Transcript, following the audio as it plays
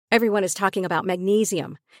Everyone is talking about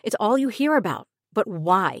magnesium. It's all you hear about. But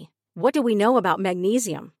why? What do we know about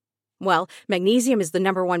magnesium? Well, magnesium is the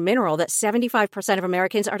number one mineral that 75% of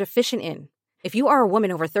Americans are deficient in. If you are a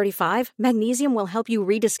woman over 35, magnesium will help you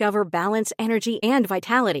rediscover balance, energy, and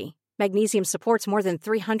vitality. Magnesium supports more than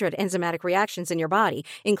 300 enzymatic reactions in your body,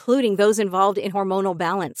 including those involved in hormonal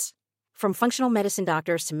balance. From functional medicine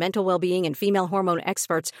doctors to mental well-being and female hormone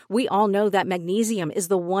experts, we all know that magnesium is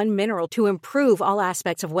the one mineral to improve all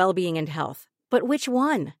aspects of well-being and health. But which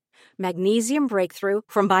one? Magnesium Breakthrough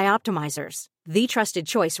from Bioptimizers, the trusted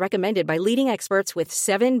choice recommended by leading experts with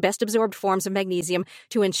 7 best-absorbed forms of magnesium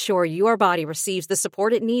to ensure your body receives the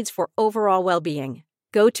support it needs for overall well-being.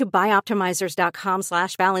 Go to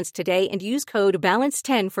bioptimizers.com/balance today and use code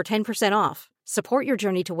BALANCE10 for 10% off. Support your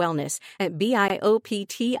journey to wellness at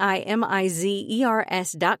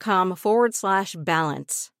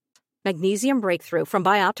bioptimizers.com/balance. Magnesium Breakthrough from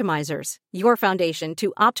Bioptimizers, your foundation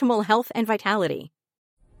to optimal health and vitality.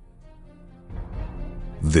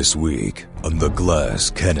 This week on the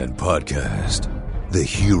Glass Cannon Podcast, the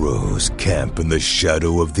heroes camp in the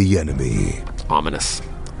shadow of the enemy. Ominous.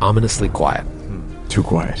 Ominously quiet. Too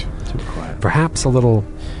quiet. Perhaps a little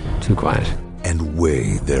too quiet. And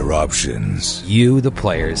weigh their options. You, the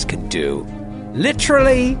players, can do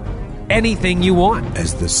literally anything you want.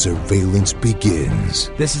 As the surveillance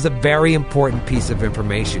begins. This is a very important piece of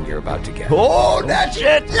information you're about to get. Oh, that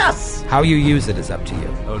shit! Yes! How you use it is up to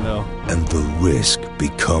you. Oh, no. And the risk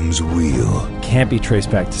becomes real. Can't be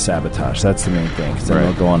traced back to sabotage. That's the main thing, because then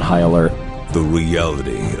they'll go on high alert. The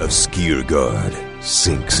reality of Skiergard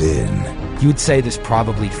sinks in. You'd say there's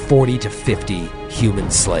probably 40 to 50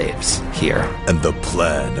 human slaves here. And the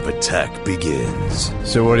plan of attack begins.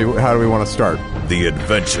 So how do we want to start? The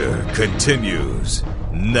adventure continues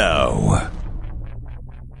now.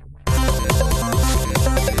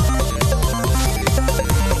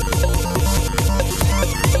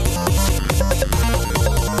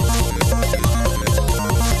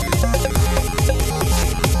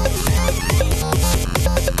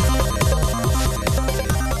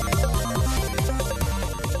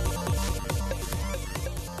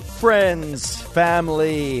 Friends,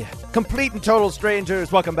 family, complete and total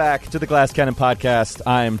strangers, welcome back to the Glass Cannon Podcast.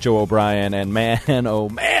 I'm Joe O'Brien, and man, oh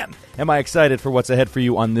man, am I excited for what's ahead for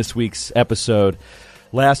you on this week's episode.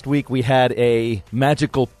 Last week we had a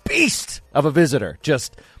magical beast of a visitor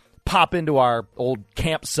just pop into our old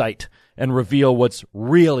campsite and reveal what's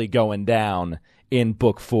really going down in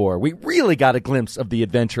Book 4. We really got a glimpse of the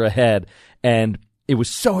adventure ahead, and it was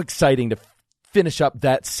so exciting to finish up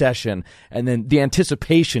that session, and then the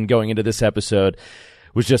anticipation going into this episode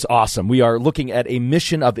was just awesome. We are looking at a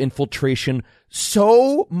mission of infiltration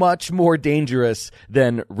so much more dangerous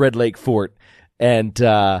than Red Lake Fort, and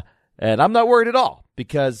I'm not worried at all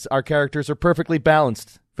because our characters are perfectly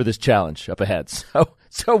balanced for this challenge up ahead. So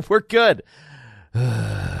we're good.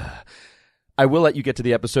 I will let you get to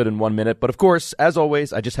the episode in 1 minute, but of course, as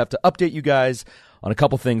always, I just have to update you guys on a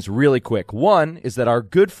couple things really quick. One is that our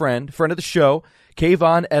good friend of the show,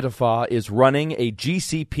 Kayvon Edifa, is running a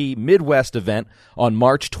GCP Midwest event on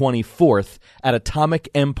March 24th at Atomic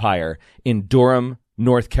Empire in Durham,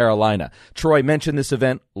 North Carolina. Troy mentioned this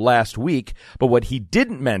event last week, but what he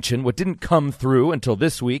didn't mention, what didn't come through until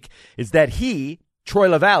this week, is that he, Troy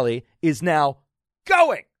LaValle, is now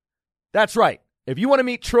going. That's right. If you want to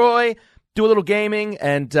meet Troy, do a little gaming,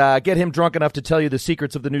 and get him drunk enough to tell you the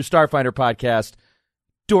secrets of the new Starfinder podcast,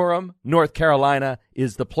 Durham, North Carolina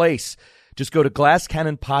is the place. Just go to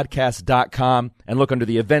glasscannonpodcast.com and look under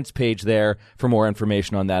the events page there for more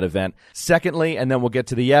information on that event. Secondly, and then we'll get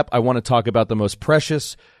to the ep, I want to talk about the most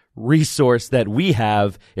precious resource that we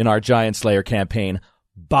have in our Giantslayer campaign,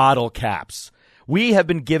 bottle caps. We have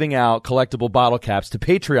been giving out collectible bottle caps to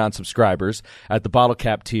Patreon subscribers at the bottle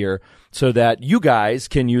cap tier so that you guys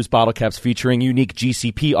can use bottle caps featuring unique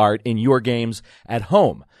GCP art in your games at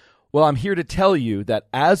home. Well, I'm here to tell you that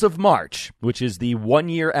as of March, which is the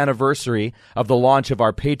 1-year anniversary of the launch of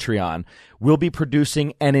our Patreon, we'll be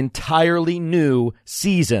producing an entirely new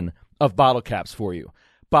season of bottle caps for you.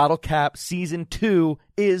 Bottle Cap Season 2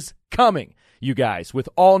 is coming, you guys, with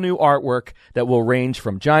all new artwork that will range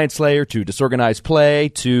from Giantslayer to Disorganized Play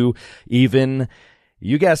to even,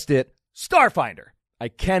 you guessed it, Starfinder. I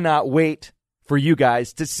cannot wait for you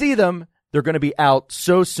guys to see them. They're going to be out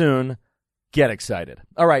so soon. Get excited.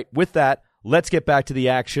 All right, with that, let's get back to the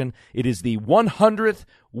action. It is the 100th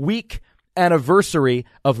week anniversary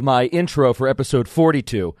of my intro for episode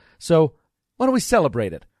 42. So why don't we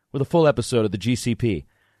celebrate it with a full episode of the GCP?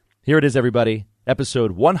 Here it is, everybody,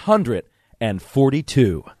 episode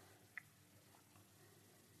 142.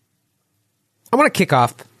 I want to kick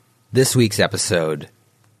off this week's episode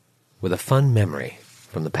with a fun memory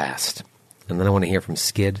from the past. And then I want to hear from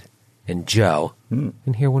Skid and Joe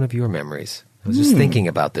and hear one of your memories. I was just thinking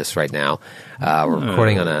about this right now. We're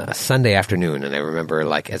recording on a Sunday afternoon, and I remember,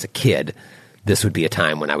 like, as a kid, this would be a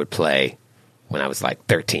time when I would play when I was, like,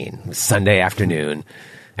 13. It was Sunday afternoon,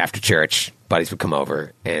 after church, buddies would come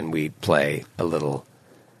over, and we'd play a little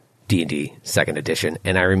D&D 2nd edition.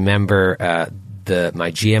 And I remember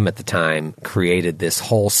my GM at the time created this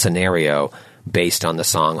whole scenario based on the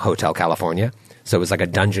song Hotel California. So it was like a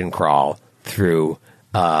dungeon crawl through...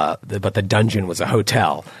 but the dungeon was a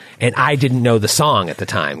hotel, and I didn't know the song at the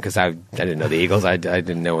time because I didn't know the Eagles. I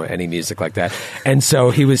didn't know any music like that, and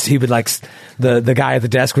so he would like the guy at the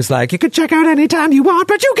desk was like, "You can check out anytime you want,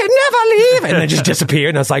 but you can never leave," and then just disappeared.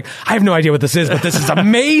 And I was like, "I have no idea what this is, but this is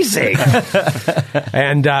amazing."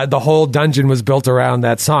 And the whole dungeon was built around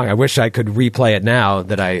that song. I wish I could replay it now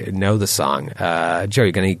that I know the song. Joe,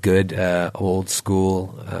 you got any good old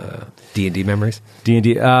school D&D memories?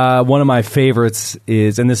 D&D. One of my favorites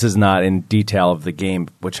is, and this is not in detail of the game,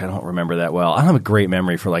 which I don't remember that well. I don't have a great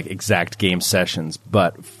memory for like exact game sessions,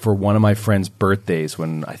 but for one of my friend's birthdays,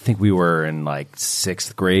 when I think we were in like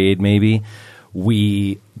 6th grade, maybe,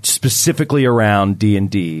 we specifically around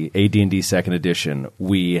D&D, AD&D 2nd edition,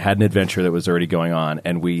 we had an adventure that was already going on,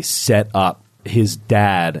 and we set up. His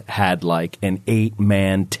dad had like an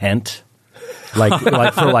 8-man tent, like for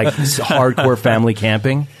like hardcore family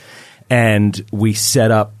camping. And we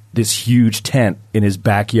set up this huge tent in his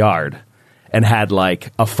backyard and had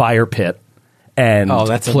like a fire pit and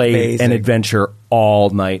played an adventure all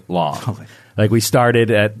night long. Like we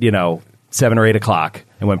started at, 7 or 8 o'clock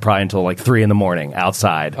and went probably until like 3 in the morning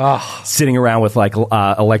outside, sitting around with like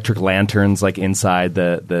electric lanterns like inside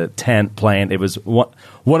the tent playing. It was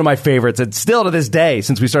one of my favorites, and still to this day,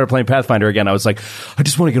 since we started playing Pathfinder again, I was like, I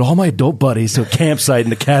just want to get all my adult buddies to a campsite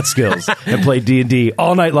in the Catskills and play D&D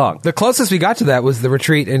all night long. The closest we got to that was the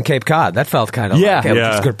retreat in Cape Cod. That felt kind of like we're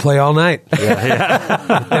just going to play all night.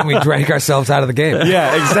 Then we drank ourselves out of the game.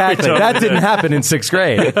 Yeah, exactly. That didn't happen in 6th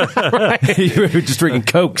grade. Right. You were just drinking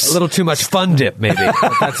Cokes. A little too much Fun Dip, maybe.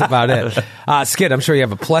 But that's about it. Skid, I'm sure you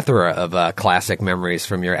have a plethora of classic memories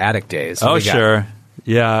from your attic days. Oh, sure.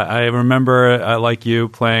 Yeah, I remember, like you,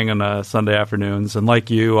 playing on Sunday afternoons. And like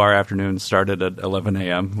you, our afternoons started at 11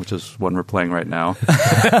 a.m., which is when we're playing right now.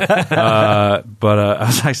 But I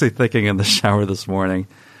was actually thinking in the shower this morning,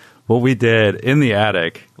 what we did in the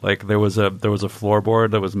attic, like there was a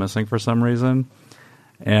floorboard that was missing for some reason.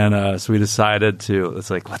 And so we decided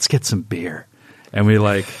let's get some beer. And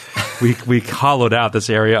we hollowed out this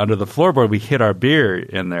area under the floorboard. We hid our beer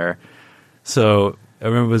in there. So I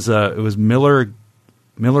remember it was Miller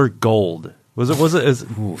Gold. Was it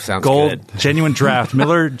sounds Gold good. Genuine Draft,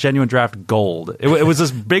 Miller Genuine Draft Gold. It was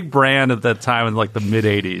this big brand at that time in like the mid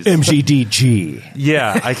 '80s. MGDG.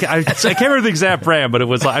 Yeah, I can't remember the exact brand, but it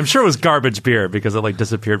was I'm sure it was garbage beer because it like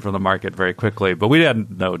disappeared from the market very quickly. But we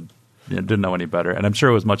didn't know any better, and I'm sure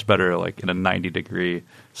it was much better like in a 90-degree,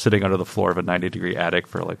 sitting under the floor of a 90-degree attic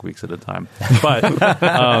for like weeks at a time.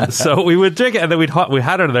 But so we would drink it, and then we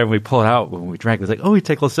had it there, and we pull it out when we drank. It was like, oh, we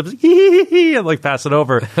take little sips, and like pass it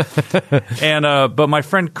over. And but my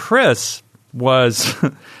friend Chris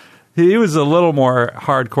he was a little more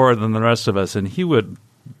hardcore than the rest of us, and he would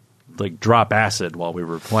like drop acid while we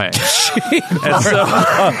were playing. And so,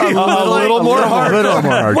 a little more hard.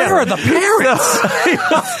 Where are the parents?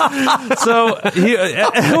 So he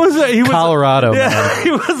was Colorado. Yeah, he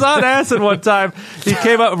was on acid one time. He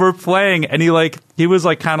came up and we're playing, and he was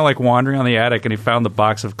like kind of like wandering on the attic, and he found the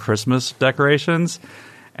box of Christmas decorations.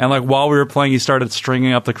 And like while we were playing, he started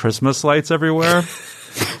stringing up the Christmas lights everywhere.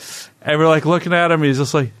 And we're like looking at him. He's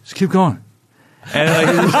just like, just keep going. And like,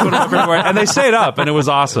 he just put them up everywhere, and they stayed up, and it was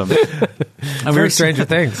awesome. And we were Stranger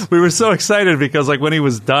Things. We were so excited because like when he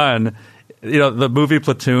was done, the movie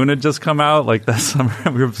Platoon had just come out like that summer,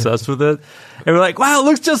 and we were obsessed with it. And we're like, wow, it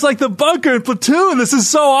looks just like the bunker in Platoon. This is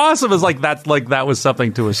so awesome. It's like that was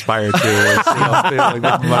something to aspire to.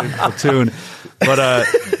 Like Platoon.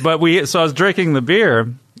 So I was drinking the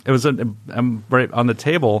beer. It was right on the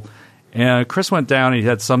table. And Chris went down, and he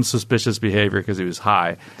had some suspicious behavior because he was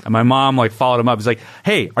high. And my mom followed him up. He's like,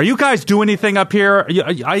 "Hey, are you guys doing anything up here?"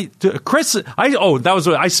 I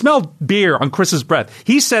smelled beer on Chris's breath.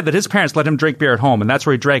 He said that his parents let him drink beer at home, and that's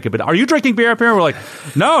where he drank it. But are you drinking beer up here? And we're like,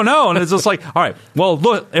 no. And it's just like, all right, well,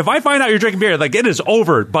 look, if I find out you're drinking beer, like it is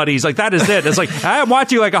over, buddies. Like that is it. It's like I'm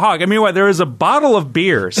watching you like a hawk. I mean, there is a bottle of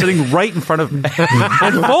beer sitting right in front of me,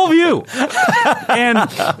 in full view, and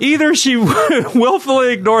either she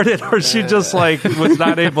willfully ignored it or she just like was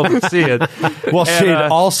not able to see it. Well, she'd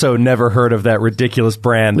also never heard of that ridiculous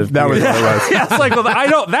brand of That beer. was what it was. Yeah, it's like, well, I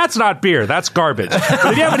don't. That's not beer. That's garbage.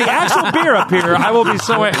 But if you have any actual beer up here, I will be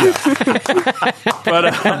so angry. But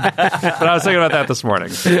I was thinking about that this morning.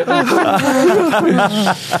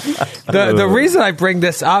 The reason I bring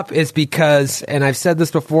this up is because, and I've said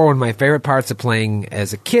this before, one of my favorite parts of playing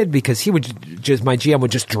as a kid, because he would just, my GM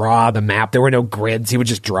would just draw the map. There were no grids. He would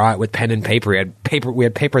just draw it with pen and paper. We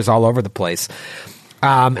had papers all over the place.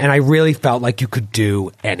 And I really felt like you could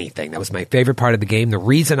do anything. That was my favorite part of the game. The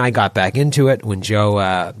reason I got back into it when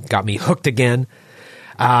Joe got me hooked again.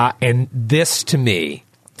 And this, to me,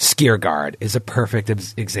 Skiergard is a perfect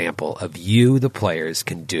example of you, the players,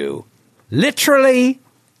 can do literally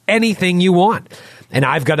anything you want. And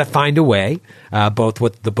I've got to find a way, both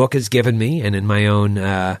what the book has given me and in my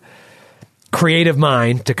own creative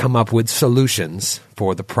mind, to come up with solutions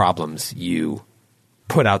for the problems you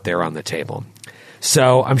put out there on the table.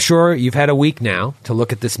 So I'm sure you've had a week now to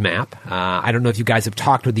look at this map. I don't know if you guys have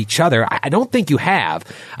talked with each other. I don't think you have.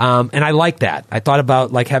 And I like that. I thought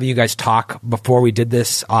about like having you guys talk before we did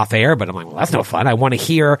this off air, but I'm like, well, that's no fun. I want to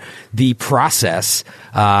hear the process.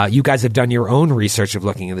 You guys have done your own research of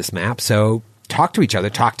looking at this map. So talk to each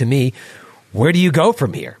other. Talk to me. Where do you go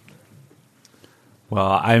from here? Well,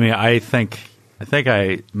 I mean, I think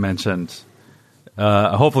I mentioned.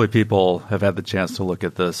 Hopefully, people have had the chance to look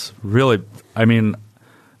at this. Really, I mean,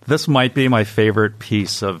 this might be my favorite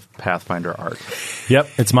piece of Pathfinder art. Yep,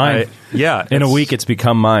 it's mine. In a week, it's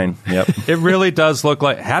become mine. Yep, it really does look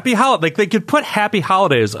like Happy Holiday. Like they could put Happy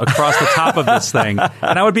Holidays across the top of this thing,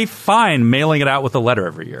 and I would be fine mailing it out with a letter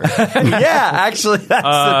every year. Yeah, actually,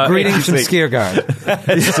 that's greetings from Skiergard.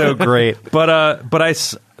 It's so great. But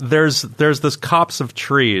there's this copse of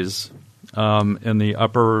trees in the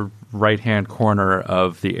upper right-hand corner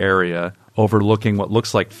of the area, overlooking what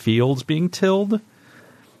looks like fields being tilled.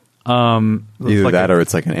 Either that or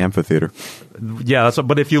it's like an amphitheater. Yeah,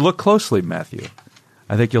 but if you look closely, Matthew,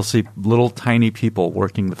 I think you'll see little tiny people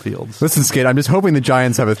working the fields. Listen, Skid, I'm just hoping the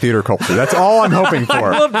Giants have a theater culture. That's all I'm hoping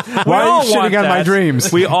for. Why are you shitting on my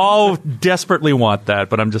dreams? We all desperately want that,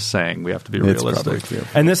 but I'm just saying we have to be realistic.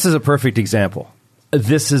 And this is a perfect example.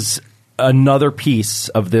 This is another piece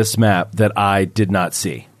of this map that I did not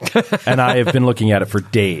see. And I have been looking at it for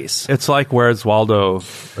days. It's like Where's Waldo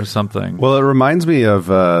or something. Well, it reminds me of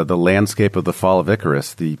the landscape of the Fall of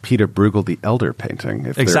Icarus, the Peter Bruegel the Elder painting.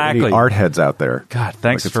 If exactly. there are any art heads out there. God,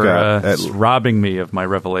 thanks for robbing me of my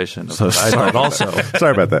revelation. Sorry about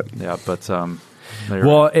that. Yeah, but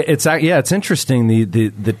it's interesting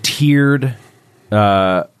the tiered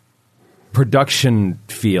production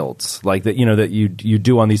fields like that, that you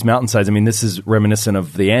do on these mountainsides. I mean, this is reminiscent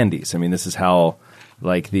of the Andes. I mean, this is how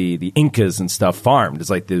like the Incas and stuff farmed. It's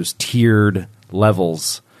like those tiered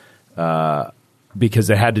levels because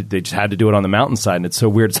they just had to do it on the mountainside, and it's so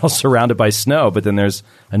weird. It's all surrounded by snow, but then there's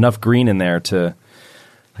enough green in there to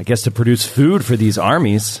produce food for these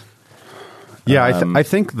armies. Yeah, I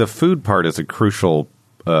think the food part is a crucial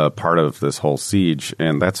part of this whole siege,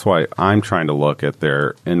 and that's why I'm trying to look at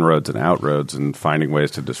their inroads and outroads and finding ways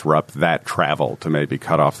to disrupt that travel to maybe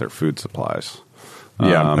cut off their food supplies.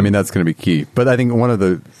 Yeah, I mean, that's going to be key. But I think one of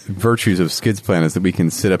the virtues of Skid's plan is that we can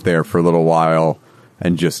sit up there for a little while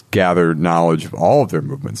and just gather knowledge of all of their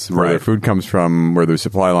movements, where their food comes from, where their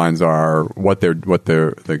supply lines are, what their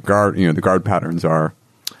the guard patterns are.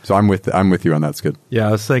 So I'm with you on that, Skid. Yeah,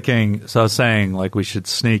 I was saying like we should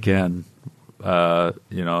sneak in.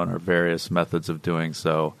 In our various methods of doing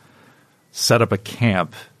so, set up a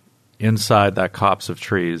camp inside that copse of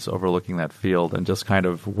trees overlooking that field and just kind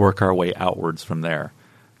of work our way outwards from there.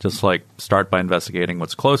 Just like start by investigating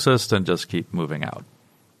what's closest and just keep moving out.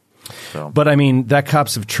 So. But I mean, that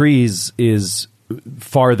copse of trees is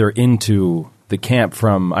farther into the camp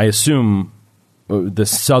from, I assume, the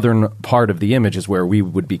southern part of the image is where we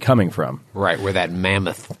would be coming from. Right, where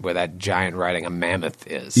that giant riding a mammoth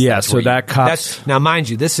is. Yeah, so that copse... Now, mind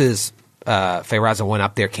you, this is... Feyraza went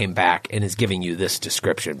up there, came back, and is giving you this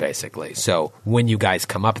description, basically. So when you guys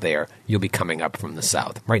come up there, you'll be coming up from the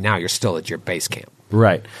south. Right now, you're still at your base camp.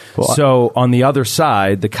 Right. Well, so on the other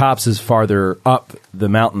side, the copse is farther up the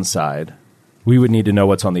mountainside. We would need to know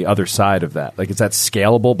what's on the other side of that. Like, is that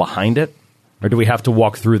scalable behind it? Or do we have to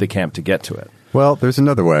walk through the camp to get to it? Well, there's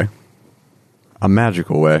another way. A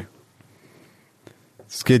magical way.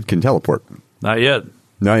 Skid can teleport. Not yet.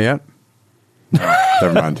 Not yet?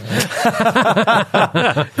 Never mind.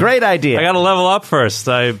 Great idea. I got to level up first.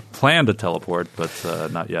 I plan to teleport, but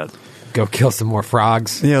not yet. Go kill some more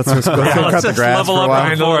frogs. Yeah, let's go cut the grass level for a up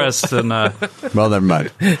while. in the forest. And, well, never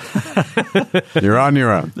mind. You're on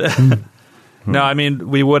your own. No, I mean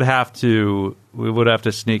we would have to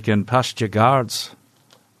sneak in past your guards,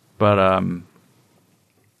 but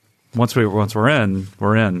once we're in,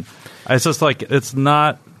 we're in. It's just like it's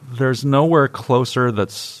not. There's nowhere closer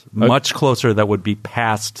that's much closer that would be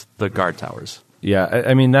past the guard towers. Yeah,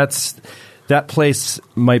 I mean that place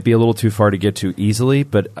might be a little too far to get to easily,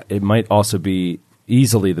 but it might also be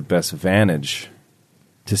easily the best vantage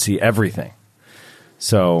to see everything.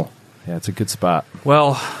 So, yeah, it's a good spot.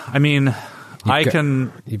 Well, I mean,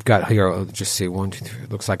 You've got here. Just see 1, 2, 3.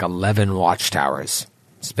 Looks like 11 watchtowers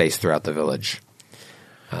spaced throughout the village,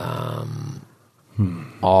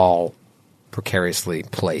 all precariously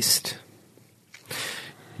placed.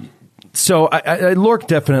 So, Lork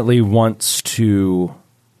definitely wants to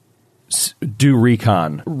do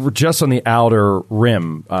recon just on the outer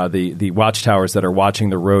rim, the watchtowers that are watching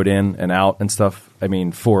the road in and out and stuff. I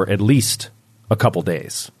mean, for at least a couple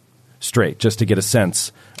days straight, just to get a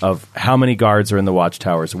sense of how many guards are in the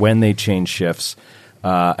watchtowers, when they change shifts,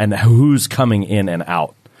 and who's coming in and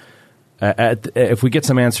out. If we get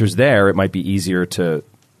some answers there, it might be easier to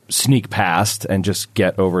sneak past and just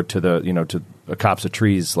get over to to a copse of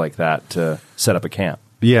trees like that to set up a camp.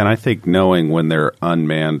 Yeah, and I think knowing when they're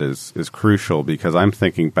unmanned is crucial, because I'm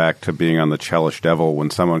thinking back to being on the Chellish Devil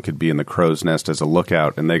when someone could be in the crow's nest as a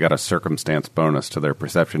lookout and they got a circumstance bonus to their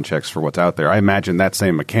perception checks for what's out there. I imagine that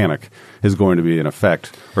same mechanic is going to be in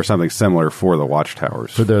effect or something similar for the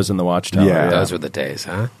watchtowers. For those in the watchtower. Yeah. Those were the days,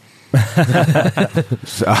 huh?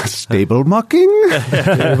 Stable mucking?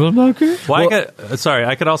 Stable mucking?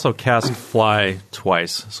 I could also cast Fly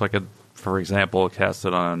twice. So I could, for example, cast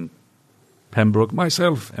it on Pembroke,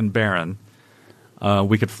 myself, and Baron.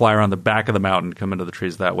 We could fly around the back of the mountain, come into the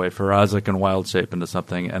trees that way. Farazak and Wild Shape into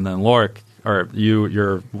something, and then Lork, or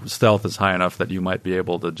your stealth is high enough that you might be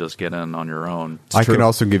able to just get in on your own. I can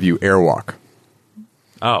also give you airwalk.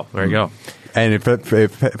 Oh, there you go. And if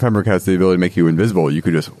Pembroke has the ability to make you invisible, you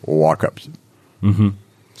could just walk up. Mm-hmm.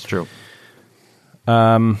 It's true.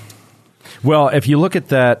 Well, if you look at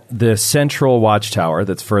the central watchtower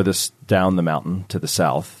that's furthest down the mountain to the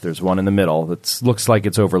south, there's one in the middle that looks like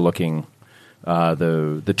it's overlooking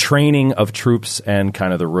the training of troops and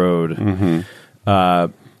kind of the road.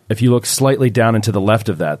 Mm-hmm. If you look slightly down and to the left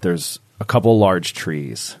of that, there's a couple large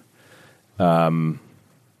trees.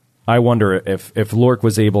 I wonder if Lork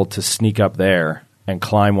was able to sneak up there and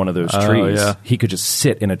climb one of those trees, he could just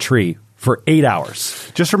sit in a tree for 8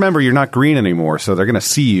 hours. Just remember, you're not green anymore, so they're going to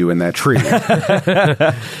see you in that tree.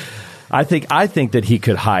 I think that he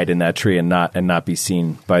could hide in that tree and not be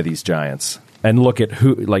seen by these giants. And look at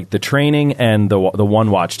who, like the training and the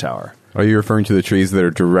one watchtower. Are you referring to the trees that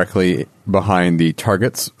are directly behind the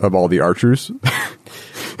targets of all the archers?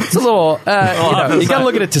 It's a little, you got to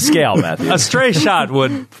look at it to scale, Matthew. A stray shot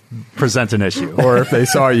would present an issue. Or if they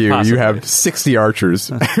saw you, Possibly. you have 60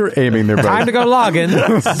 archers aiming their bows. Time to go logging.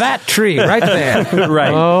 That tree right there.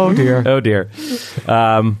 Right. Oh, dear. Oh, dear.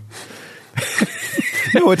 No,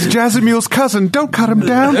 it's Jazzamule's cousin. Don't cut him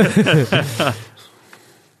down.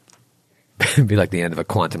 It'd be like the end of a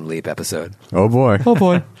Quantum Leap episode. Oh, boy. Oh,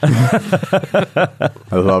 boy. I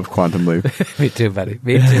love Quantum Leap. Me too, buddy.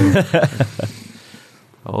 Me too.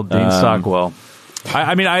 Old Dean Stockwell.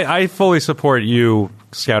 I fully support you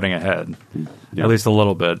scouting ahead, at least a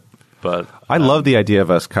little bit. But I love the idea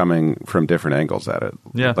of us coming from different angles at it.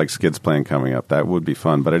 Yeah. Like Skid's plan coming up. That would be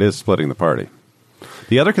fun, but it is splitting the party.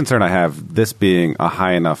 The other concern I have, this being a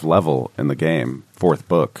high enough level in the game, 4th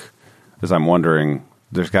book, is I'm wondering,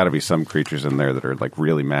 there's got to be some creatures in there that are like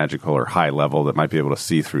really magical or high level that might be able to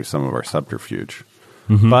see through some of our subterfuge.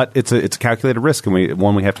 Mm-hmm. But it's a calculated risk, and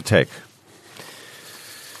one we have to take.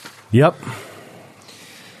 Yep.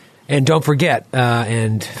 And don't forget,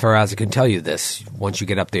 and Faraz can tell you this, once you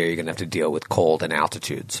get up there, you're going to have to deal with cold and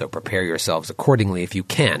altitude. So prepare yourselves accordingly if you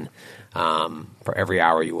can. For every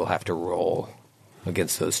hour, you will have to roll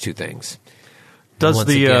against those two things.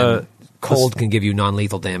 Cold can give you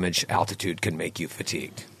non-lethal damage. Altitude can make you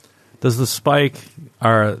fatigued. Does the spike,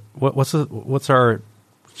 what's our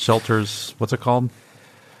shelters, what's it called?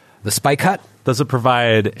 The spike hut? Does it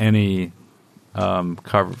provide any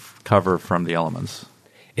cover from the elements?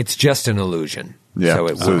 It's just an illusion. Yeah, so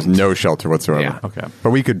there's no shelter whatsoever. Yeah. Okay.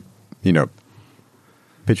 But we could,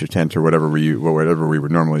 pitch a tent or whatever we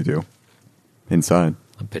would normally do inside.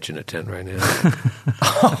 I'm pitching a tent right now.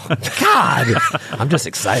 Oh, God. I'm just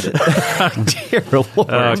excited. Dear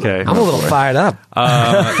Lord. Okay. I'm a little fired up.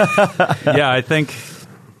 Yeah, I think,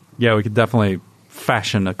 we could definitely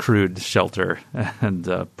fashion a crude shelter and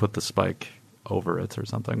put the spike over it or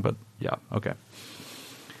something. But, yeah, okay.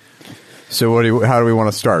 So how do we want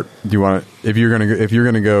to start? Do you want to, if you're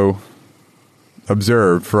going to go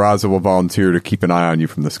observed, Faraza will volunteer to keep an eye on you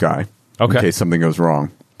from the sky. Okay. In case something goes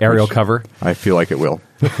wrong. Aerial cover. I feel like it will.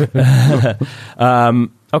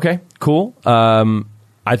 Okay, cool.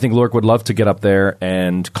 I think Lork would love to get up there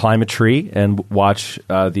and climb a tree and watch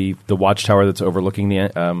the watchtower that's overlooking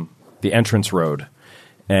the entrance road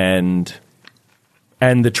and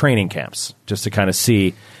the training camps, just to kind of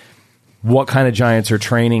see what kind of giants are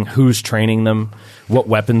training, who's training them, what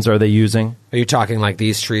weapons are they using. Are you talking like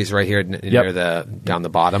these trees right here near down the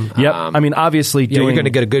bottom? Yep. I mean, obviously, you're going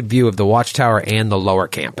to get a good view of the watchtower and the lower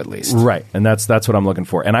camp at least. Right, and that's what I'm looking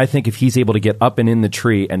for. And I think if he's able to get up and in the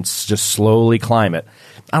tree and just slowly climb it,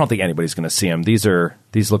 I don't think anybody's going to see him. These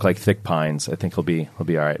look like thick pines. I think he'll be all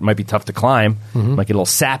right. It might be tough to climb, might get a little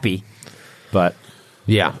sappy, but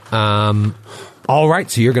yeah. All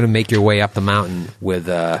right, so you're going to make your way up the mountain with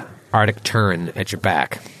Arctic Tern at your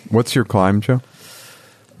back. What's your climb, Joe?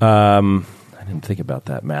 I didn't think about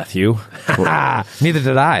that, Matthew. Neither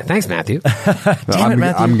did I. Thanks, Matthew. Damn it,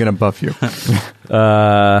 Matthew. I'm going to buff you.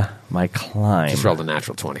 My climb. Just rolled a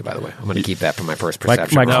natural 20, by the way. I'm going to keep that for my first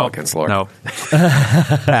perception roll against Lord. No.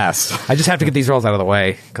 Pass. I just have to get these rolls out of the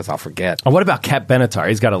way because I'll forget. Oh, what about Cat Benatar?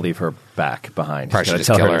 He's got to leave her back behind. Probably should just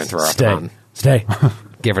kill her and throw her off the mountain. Stay.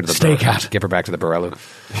 Give her to the Stay, Cat. Give her back to the Borello.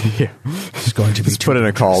 She's going to be Just put in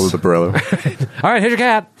a call to the Brillo. All right, here's your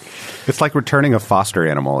cat. It's like returning a foster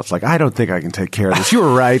animal. It's like, I don't think I can take care of this. You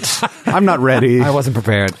were right. I'm not ready. I wasn't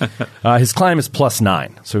prepared. His climb is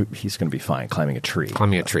 +9, so he's going to be fine climbing a tree.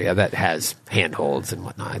 Climbing a tree. That has handholds and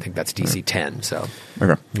whatnot. I think that's DC 10, so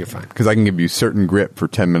Okay. you're fine. Because I can give you certain grip for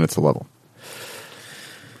 10 minutes a level.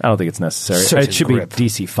 I don't think it's necessary. Certain It should grip. be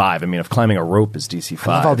DC 5. I mean, if climbing a rope is DC 5.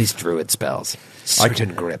 I love all these druid spells.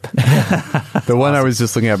 Certain grip. The one I was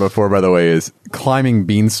just looking at before, by the way, is climbing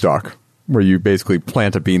beanstalk, where you basically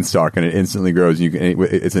plant a beanstalk and it instantly grows. And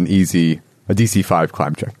it's a DC 5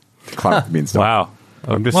 climb check. Climb the beanstalk. Wow.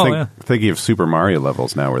 I'm just thinking of Super Mario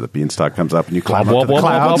levels now where the beanstalk comes up and you climb Womp, up to the womp,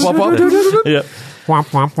 clouds. Yep. Womp,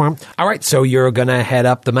 womp, womp. All right, so you're going to head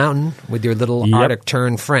up the mountain with your little Arctic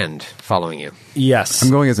Tern friend following you. Yes. I'm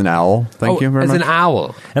going as an owl. Thank you very as much. an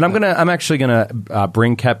owl. And I'm actually gonna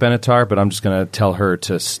bring Cat Benatar, but I'm just gonna tell her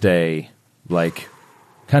to stay like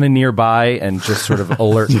kind of nearby and just sort of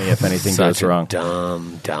alert me if anything Such goes wrong.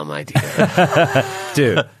 Dumb idea.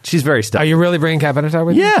 Dude, she's very stuck. Are you really bringing Cat Benatar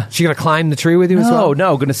with you? Yeah. She going to climb the tree with you as well?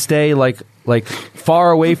 No, gonna stay like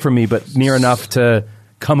far away from me, but near enough to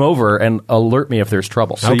come over and alert me if there's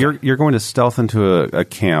trouble. So you're going to stealth into a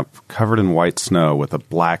camp covered in white snow with a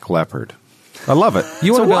black leopard. I love it.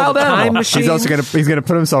 You want to build a time animal. machine? He's also going to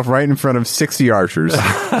put himself right in front of 60 archers.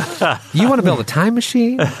 You want to build a time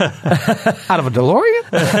machine out of a DeLorean?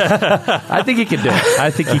 I think he can do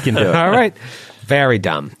it. All right. Very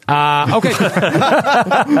dumb. Okay.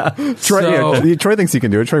 Troy thinks he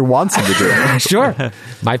can do it. Troy wants him to do it. Sure.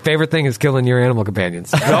 My favorite thing is killing your animal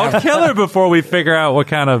companions. Don't kill her before we figure out what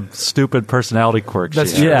kind of stupid personality quirk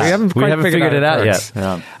That's she true. has. Yeah. We haven't We quite haven't figured figured it out works.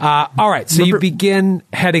 yet. Yeah. All right. So you begin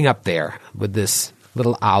heading up there with this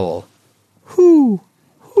little owl. Who's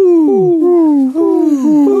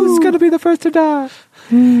going to be the first to die?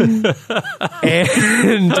 And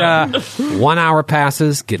 1 hour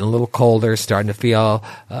passes, getting a little colder, starting to feel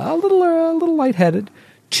a little lightheaded.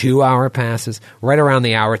 2 hour passes, right around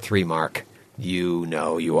the hour 3 mark. You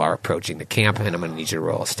know you are approaching the camp, and I'm going to need you to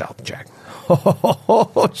roll a stealth check.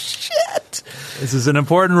 Oh, shit. This is an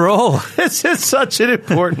important role. This is such an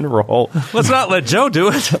important role. Let's not let Joe do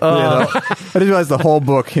it. I just realized the whole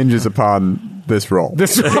book hinges upon this role. Well,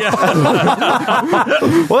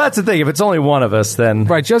 that's the thing. If it's only one of us, then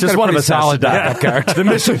Right, Joe's just got a one of pretty us has to solid die. backup character. The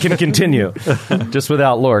mission can continue just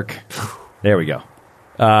without Lork. There we go.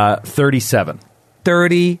 37.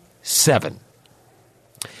 37.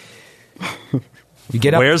 You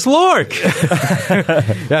get up. Where's Lork?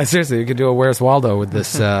 Yeah, seriously, you could do a Where's Waldo with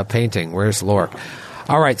this painting. Where's Lork?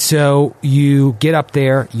 All right, so you get up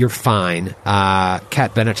there. You're fine.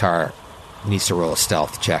 Cat Benatar needs to roll a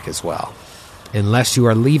stealth check as well, unless you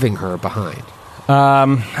are leaving her behind.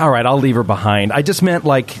 All right, I'll leave her behind. I just meant,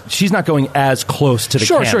 like, she's not going as close to the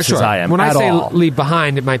camps as I am. When I at say all. leave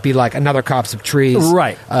behind, it might be like another copse of trees,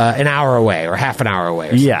 Right. An hour away or half an hour away,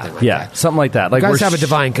 or something like that. Something like that. You Like guys we're have a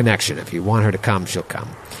divine connection. If you want her to come, she'll come.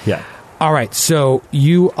 Yeah. All right, so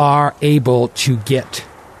you are able to get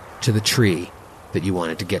to the tree that you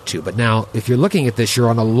wanted to get to. But now, if you're looking at this, you're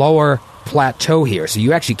on a lower plateau here, so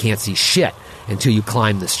you actually can't see shit until you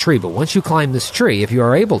climb this tree. But once you climb this tree, if you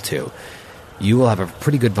are able to, you will have a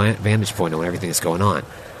pretty good vantage point on everything that's going on.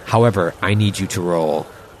 However, I need you to roll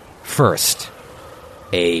first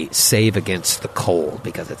a save against the cold,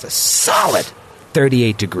 because it's a solid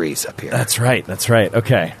 38 degrees up here. That's right.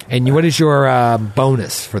 Okay. And what is your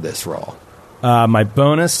bonus for this roll? My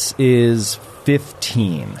bonus is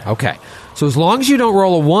 15. Okay. So as long as you don't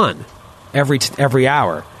roll a 1 every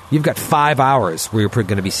hour, you've got 5 hours where you're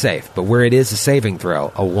going to be safe. But where it is a saving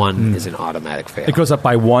throw, a 1 is an automatic fail. It goes up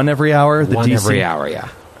by 1 every hour? The 1 DC? every hour, yeah.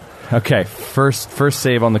 Okay. First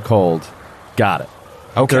save on the cold. Got it.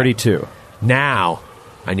 Okay. 32. Now,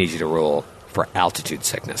 I need you to roll for altitude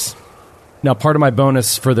sickness. Now, part of my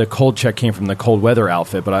bonus for the cold check came from the cold weather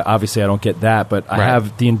outfit, but obviously I don't get that. But I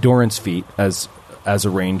have the endurance feat as a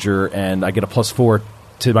ranger, and I get a +4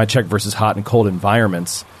 to my check versus hot and cold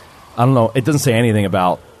environments. I don't know. It doesn't say anything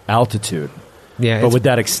about altitude. Yeah, but would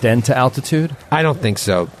that extend to altitude? I don't think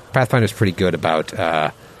so. Pathfinder's pretty good about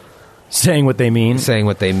saying what they mean.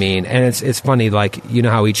 And it's funny, like, you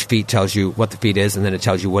know how each feat tells you what the feat is, and then it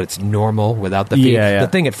tells you what it's normal without the feat? Yeah. The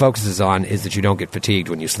thing it focuses on is that you don't get fatigued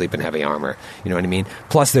when you sleep in heavy armor. You know what I mean?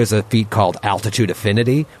 Plus, there's a feat called Altitude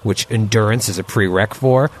Affinity, which endurance is a prereq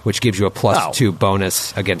for, which gives you a +2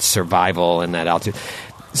 bonus against survival in that altitude.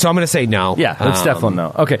 So I'm going to say no. Yeah, that's definitely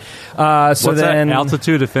no. Okay. What's that?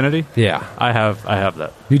 Altitude Affinity? Yeah. I have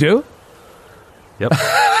that. You do? Yep.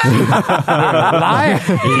 Liar.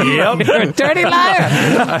 Yep. You're a dirty liar.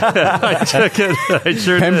 I took it. I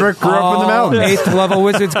sure Pembroke grew up in the mountains. 8th level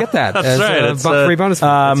wizards get that. That's as right. a It's free bonus. It's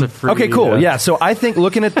a free, Okay, cool. Yeah, so I think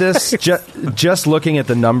looking at this, just looking at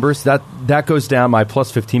the numbers, that goes down. My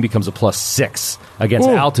 +15 becomes a +6 against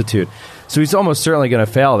altitude. So he's almost certainly going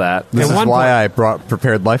to fail that. This is why I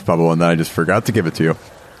prepared Life Bubble, and then I just forgot to give it to you.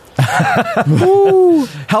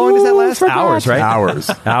 How long does that last? Forgot. Hours, right?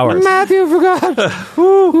 Hours. Matthew forgot.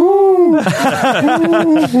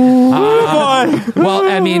 Well,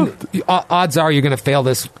 I mean, odds are you're going to fail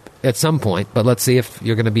this at some point, but let's see if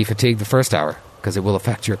you're going to be fatigued the first hour, because it will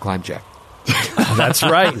affect your climb check. That's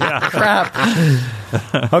right. Crap.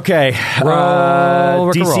 Okay.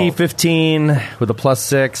 Roll. DC 15 with a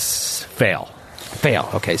 +6. Fail.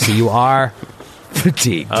 Okay, so you are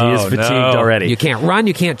fatigued. He is fatigued already. You can't run.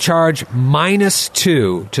 You can't charge.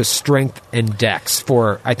 -2 to strength and dex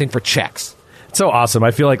for checks. It's so awesome.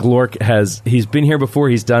 I feel like Lork he's been here before.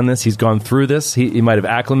 He's done this. He's gone through this. He might have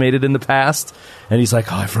acclimated in the past. And he's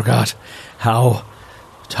like, I forgot how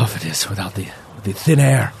tough it is without the thin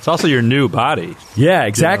air. It's also your new body. Yeah,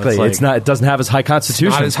 exactly. You know, it doesn't have as high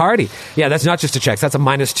constitution. Not as hardy. Yeah, that's not just a check. That's a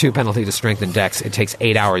 -2 penalty to strength and dex. It takes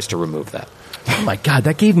 8 hours to remove that. Oh my god,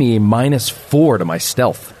 that gave me a -4 to my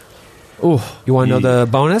stealth. Ooh. You want to know the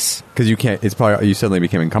bonus? Because you can't. It's probably you suddenly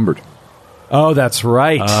became encumbered. Oh, that's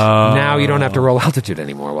right. Now you don't have to roll altitude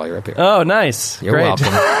anymore while you're up here. Oh, nice. You're Great.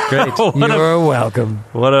 welcome. Great. You're welcome.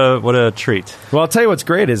 What a treat. Well, I'll tell you what's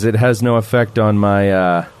great is it has no effect on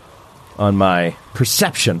my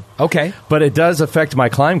perception. Okay. But it does affect my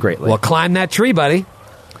climb greatly. Well, climb that tree, buddy.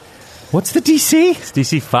 What's the DC? It's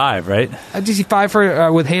DC 5, right? DC 5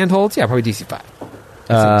 for with handholds? Yeah, probably DC 5.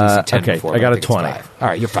 DC 10 okay, before, I got a think it's 20. 5. All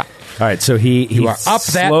right, you're fine. All right, so he are up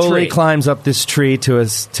that slowly tree. climbs up this tree to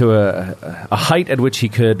a height at which he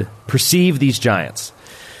could perceive these giants.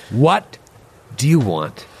 What do you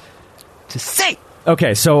want to say?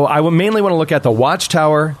 Okay, so I would mainly want to look at the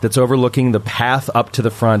watchtower that's overlooking the path up to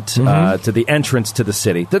the front, to the entrance to the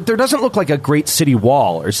city. There doesn't look like a great city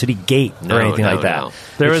wall or city gate or anything like that. No.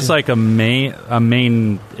 There is like a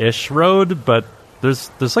main-ish road, but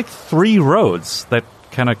there's like 3 roads that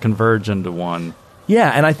kind of converge into one.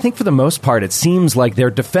 Yeah, and I think for the most part, it seems like their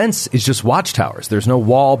defense is just watchtowers. There's no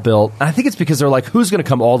wall built. I think it's because they're like, who's going to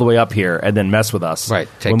come all the way up here and then mess with us Right,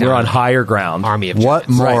 take when we're down on higher ground? Army of What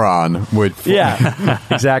giants. moron would? Yeah,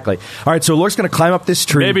 exactly. All right, so Lork's going to climb up this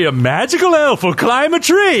tree. Maybe a magical elf will climb a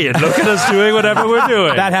tree and look at us doing whatever we're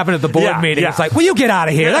doing. That happened at the board meeting. It's like, will you get out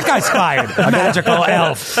of here? That guy's fired. A magical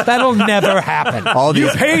elf. That'll never happen. All You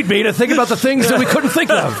these paid me to think about the things that we couldn't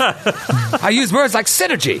think of. I use words like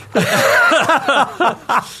synergy.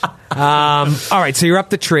 All right, so you're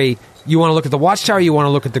up the tree. You want to look at the watchtower. You want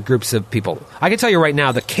to look at the groups of people. I can tell you right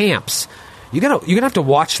now, the camps. You're gonna have to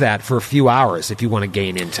watch that for a few hours if you want to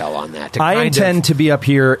gain intel on that. I intend to be up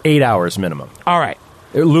here 8 hours minimum. All right.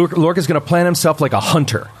 Lork is going to plant himself like a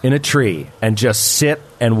hunter in a tree and just sit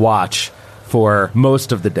and watch for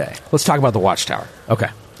most of the day. Let's talk about the watchtower. Okay.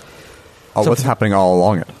 Oh, what's happening all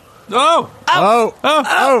along it? Oh!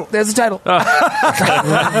 There's the title.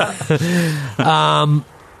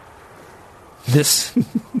 This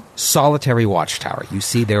solitary watchtower, you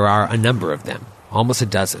see there are a number of them, almost a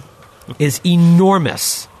dozen, is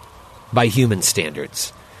enormous by human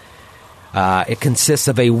standards. It consists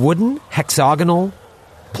of a wooden hexagonal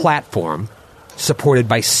platform supported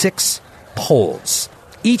by 6 poles,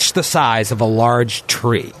 each the size of a large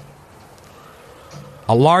tree.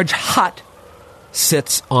 A large hut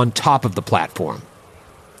sits on top of the platform.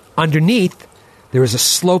 Underneath, there is a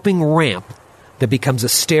sloping ramp that becomes a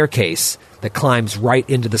staircase that climbs right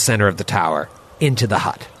into the center of the tower, into the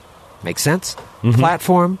hut. Make sense? Mm-hmm.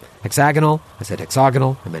 Platform, hexagonal. I said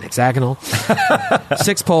hexagonal. I meant hexagonal.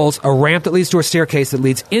 6 poles, a ramp that leads to a staircase that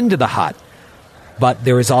leads into the hut. But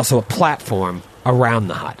there is also a platform around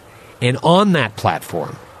the hut. And on that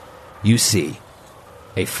platform, you see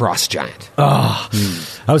a frost giant. I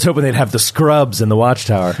was hoping they'd have the scrubs in the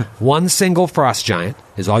watchtower. One single frost giant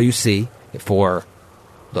is all you see for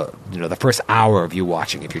the first hour of you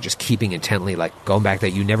watching. If you're just keeping intently, like going back there,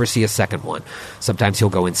 you never see a second one. Sometimes he'll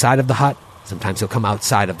go inside of the hut. Sometimes he'll come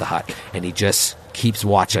outside of the hut. And he just keeps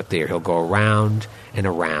watch up there. He'll go around and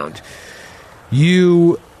around.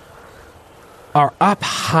 You are up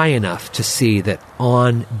high enough to see that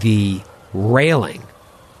on the railing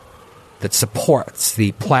that supports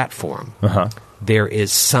the platform, there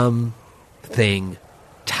is something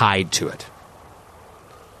tied to it.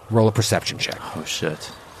 Roll a perception check. Oh,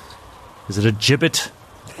 shit. Is it a gibbet?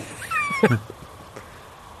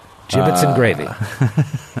 Gibbets and gravy.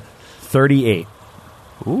 38.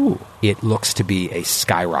 Ooh. It looks to be a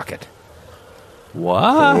skyrocket.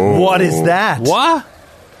 What? What is that? What?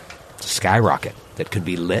 It's a skyrocket that could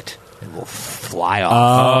be lit and will fly off.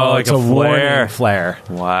 Oh, like it's a warning flare. flare.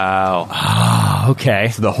 Wow. Okay.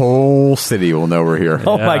 So the whole city will know we're here.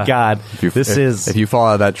 Oh my God. If you fall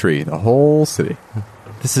out of that tree, the whole city.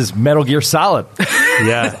 This is Metal Gear Solid.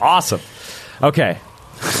 Yeah. Awesome. Okay.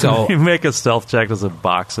 So, You make a stealth check. Does a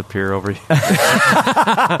box appear over you?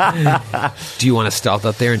 do you want to stealth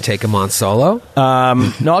up there and take him on solo?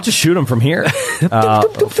 No, I'll just shoot him from here.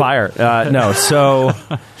 Fire. No, so...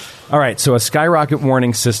 All right, so a skyrocket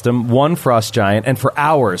warning system, 1 frost giant, and for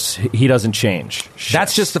hours, he doesn't change.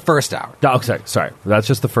 That's just the first hour. Oh, sorry. That's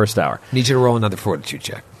just the first hour. Need you to roll another fortitude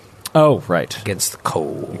check. Oh, right. Against the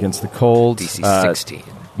cold. Against the cold. DC 16.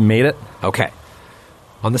 Made it. Okay.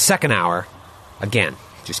 On the second hour, again,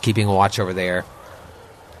 just keeping a watch over there,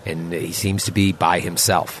 and he seems to be by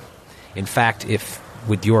himself. In fact, if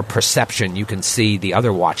with your perception you can see the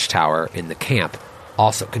other watchtower in the camp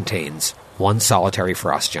also contains 1 solitary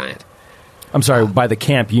frost giant. I'm sorry, by the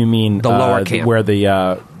camp you mean the lower camp. Where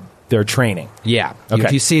they're training. Yeah. Okay.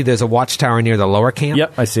 If you see there's a watchtower near the lower camp.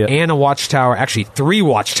 Yep, I see it. And a watchtower, actually 3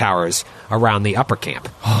 watchtowers around the upper camp.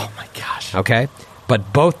 Oh my gosh. Okay?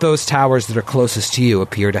 But both those towers that are closest to you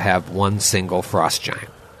appear to have 1 single frost giant.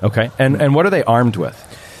 Okay. And what are they armed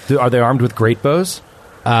with? Are they armed with great bows?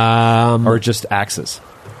 Or just axes?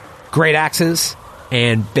 Great axes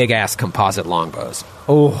and big-ass composite longbows.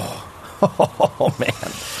 Oh, man.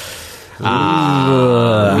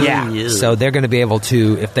 Yeah. So they're going to be able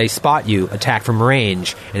to, if they spot you, attack from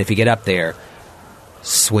range, and if you get up there,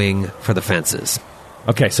 swing for the fences.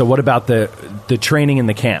 Okay, so what about the training in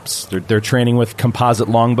the camps? They're training with composite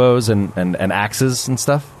longbows and axes and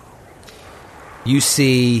stuff? You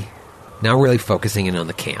see, now really focusing in on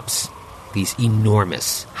the camps, these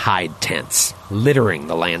enormous hide tents littering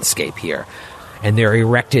the landscape here. And they're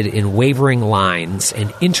erected in wavering lines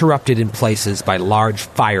and interrupted in places by large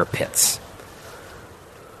fire pits.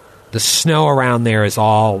 The snow around there is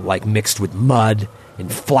all like mixed with mud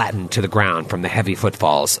and flattened to the ground from the heavy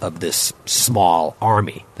footfalls of this small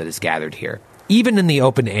army that is gathered here. Even in the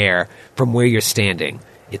open air, from where you're standing,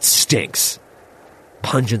 it stinks.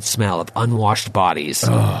 Pungent smell of unwashed bodies,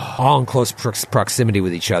 all in close proximity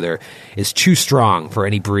with each other, is too strong for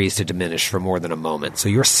any breeze to diminish for more than a moment. So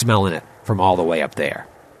you're smelling it from all the way up there.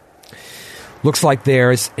 Looks like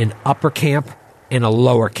there's an upper camp and a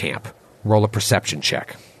lower camp. Roll a perception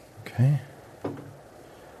check. Okay.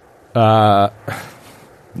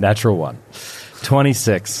 Natural 1.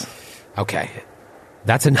 26. Okay.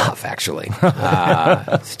 That's enough, actually.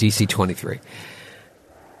 It's DC 23.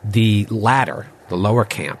 The ladder, the lower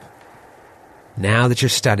camp, now that you're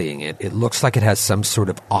studying it, it looks like it has some sort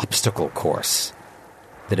of obstacle course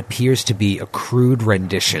that appears to be a crude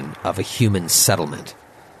rendition of a human settlement.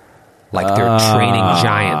 Like they're training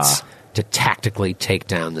giants to tactically take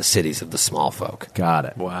down the cities of the small folk. Got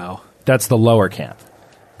it. Wow. That's the lower camp.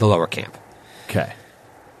 The lower camp. Okay.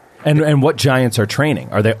 And what giants are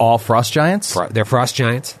training? Are they all frost giants? They're frost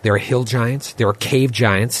giants. There are hill giants. There are cave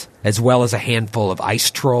giants, as well as a handful of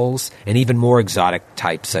ice trolls, and even more exotic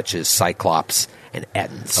types such as cyclops and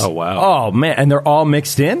ettins. Oh, wow. Oh, man. And they're all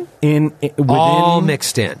mixed in? Within? All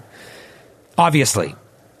mixed in. Obviously,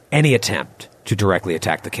 any attempt to directly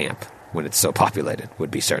attack the camp when it's so populated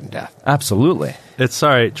would be certain death. Absolutely. It's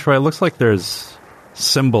sorry, Troy. It looks like there's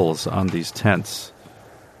symbols on these tents.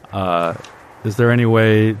 Is there any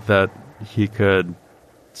way that he could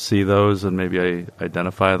see those and maybe I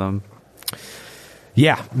identify them?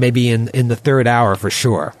 Yeah, maybe in the third hour for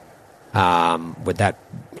sure. With that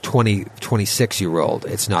 26 you rolled,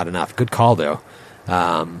 it's not enough. Good call, though.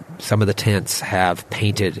 Some of the tents have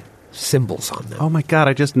painted symbols on them. Oh my god,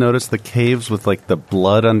 I just noticed the caves with like the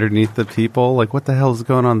blood underneath the people. Like, what the hell is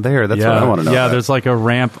going on there? That's what I want to know. Yeah, there's like a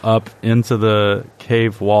ramp up into the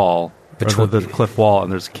cave wall, or the cliff wall,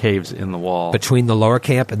 and there's caves in the wall. Between the lower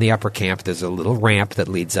camp and the upper camp, there's a little ramp that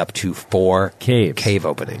leads up to 4 cave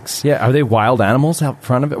openings. Yeah, are they wild animals out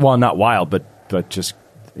front of it? Well, not wild, but just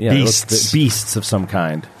beasts. Beasts of some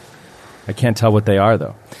kind. I can't tell what they are,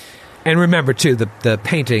 though. And remember, too, the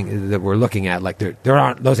painting that we're looking at, like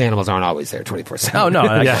those animals aren't always there 24/7. Oh, no.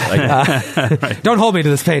 Right. Don't hold me to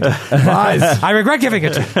this painting. I regret giving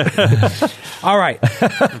it to you. All right.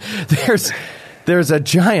 There's a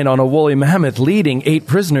giant on a woolly mammoth leading 8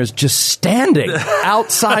 prisoners just standing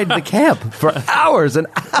outside the camp for hours and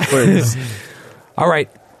hours. All right.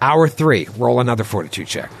 Hour 3. Roll another fortitude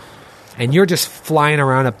check. And you're just flying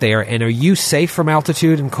around up there, and are you safe from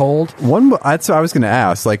altitude and cold? That's what I was going to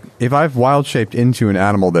ask. Like, if I've wild shaped into an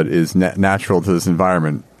animal that is natural to this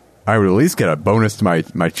environment, I would at least get a bonus to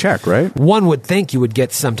my check, right? One would think you would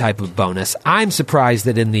get some type of bonus. I'm surprised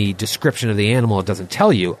that in the description of the animal it doesn't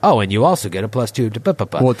tell you, and you also get a +2 to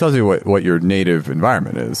Well, it tells you what your native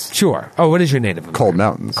environment is. Sure. Oh, what is your native environment? Cold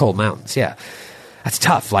mountains. Cold mountains, yeah. That's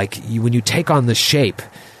tough. Like, when you take on the shape...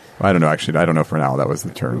 I don't know, actually. I don't know for now that was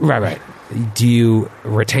the term. Right. Do you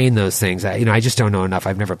retain those things? I just don't know enough.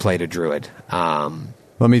 I've never played a druid.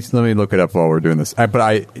 Let me look it up while we're doing this.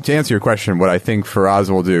 To answer your question, what I think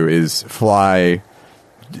Faraz will do is fly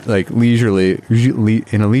like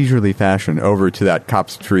in a leisurely fashion over to that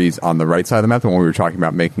copse of trees on the right side of the map, the one we were talking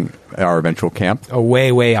about making our eventual camp. Oh,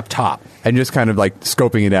 way up top. And just kind of like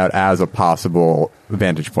scoping it out as a possible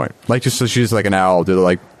vantage point. Like just so she's like an owl,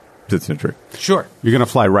 sits in a tree. Sure. You're going to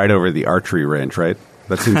fly right over the archery range, right?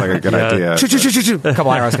 That seems like a good idea. A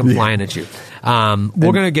couple arrows come flying at you.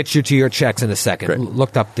 We're going to get you to your checks in a second. Great.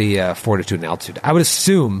 Looked up the fortitude and altitude. I would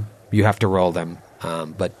assume you have to roll them,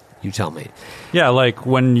 but you tell me. Yeah, like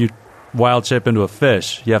when you wild shape into a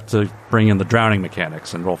fish, you have to bring in the drowning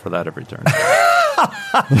mechanics and roll for that every turn.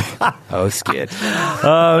 Oh, Skid.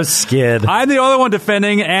 I'm the only one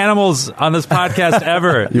defending animals on this podcast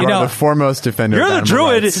ever. You are the foremost defender You're of the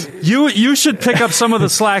animal druid. rights. You should pick up some of the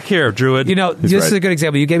slack here, druid. This is a good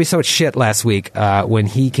example. You gave me so much shit last week when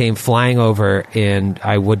he came flying over, and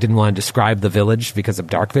I didn't want to describe the village because of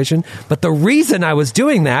dark vision. But the reason I was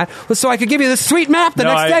doing that was so I could give you this sweet map the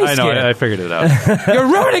next day, I know. Skid. I figured it out. You're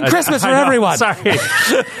ruining Christmas for everyone. Sorry.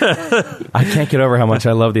 I can't get over how much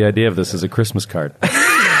I love the idea of this as a Christmas card.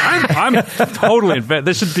 I'm totally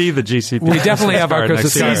this should be the GCP. We definitely have our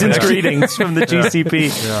Christmas card. Season's greetings from the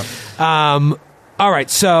GCP. Yeah. All right,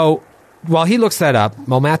 so while Matthew looks that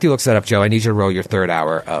up, Joe, I need you to roll your third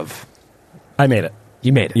hour of... I made it.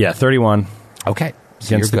 You made it? Yeah, 31. Okay.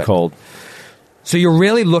 So Against the cold. So you're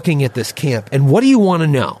really looking at this camp, and what do you want to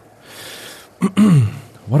know?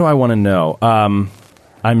 What do I want to know?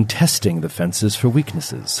 I'm testing the fences for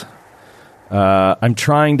weaknesses. I'm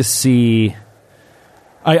trying to see...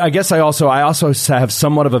 I guess I also have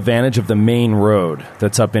somewhat of advantage of the main road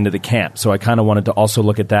that's up into the camp. So I kind of wanted to also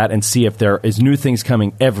look at that and see if there is new things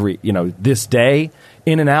coming this day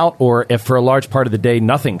in and out, or if for a large part of the day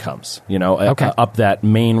nothing comes, up that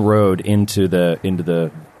main road into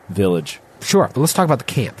the village. Sure, but let's talk about the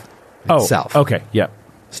camp itself. Oh, okay, yeah.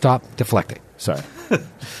 Stop deflecting. Sorry.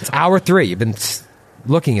 It's hour 3. You've been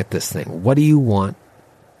looking at this thing. What do you want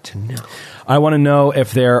to know? I want to know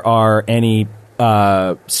if there are any...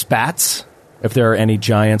 spats, if there are any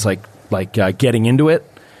giants like getting into it,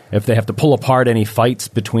 if they have to pull apart any fights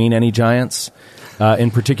between any giants in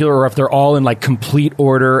particular, or if they're all in like complete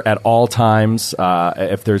order at all times,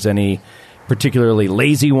 if there's any particularly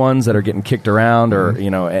lazy ones that are getting kicked around, or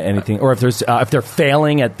anything, or if they're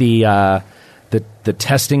failing at the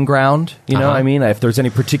testing ground, I mean, if there's any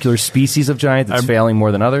particular species of giant that's failing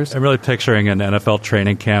more than others. I'm really picturing an NFL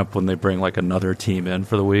training camp when they bring like another team in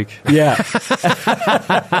for the week. Yeah.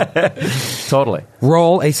 Totally.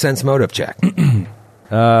 Roll a sense motive check.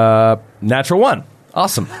 Natural 1.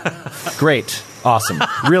 Awesome. Great. Awesome.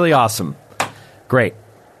 Really awesome. Great.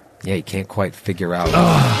 Yeah, you can't quite figure out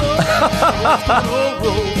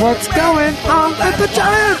what's going on with the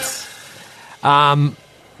giants.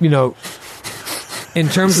 In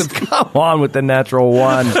terms of... Come on with the natural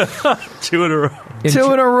 1. 2 in a row.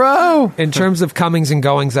 Two in a row. In terms of comings and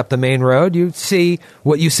goings up the main road, you see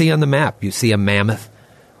what you see on the map. You see a mammoth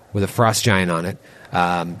with a frost giant on it,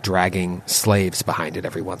 dragging slaves behind it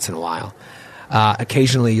every once in a while.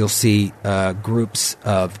 Occasionally, you'll see groups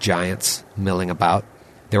of giants milling about.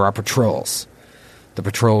 There are patrols. The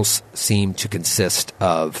patrols seem to consist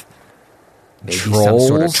of maybe some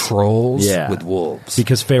sort of trolls with wolves.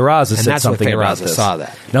 Because Feyraza said something about this. And that's what Feyraza saw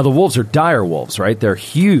that. Now, the wolves are dire wolves, right? They're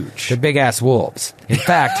huge. They're big-ass wolves. In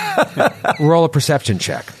fact, roll a perception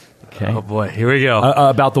check. Okay. Oh, boy. Here we go.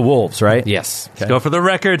 About the wolves, right? Yes. Let's go for the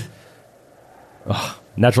record.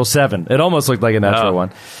 Natural 7. It almost looked like a natural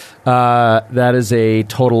 1. That is a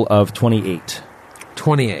total of 28.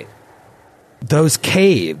 28. Those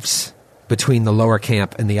caves between the lower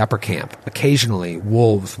camp and the upper camp, occasionally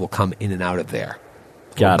wolves will come in and out of there.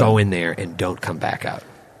 Go in there and don't come back out.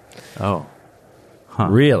 Oh.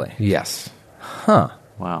 Really? Yes. Huh.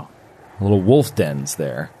 Wow. Little wolf dens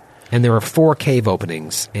there. And there are 4 cave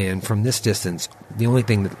openings, and from this distance, the only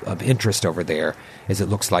thing of interest over there is it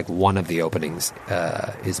looks like one of the openings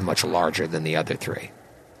is much larger than the other 3.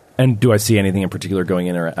 And do I see anything in particular going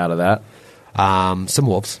in or out of that? Some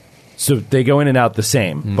wolves. So they go in and out the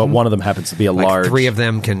same, but one of them happens to be a large... 3 of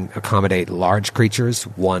them can accommodate large creatures.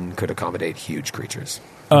 1 could accommodate huge creatures.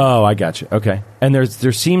 Oh, I got you. Okay. And there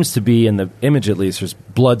seems to be, in the image at least, there's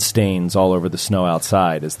blood stains all over the snow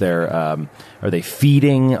outside. Is there... are they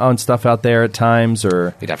feeding on stuff out there at times,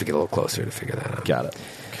 or... You'd have to get a little closer to figure that out. Got it.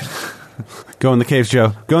 Go in the caves,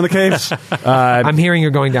 Joe. Go in the caves. I'm hearing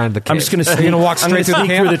you're going down to the cave. I'm just going to You're going to walk straight through the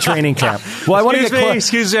camp? through the training camp. Well, I want to get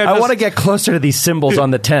Excuse me. I want to get closer to these symbols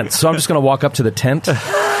on the tent, so I'm just going to walk up to the tent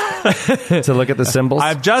to look at the symbols.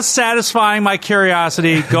 I'm just satisfying my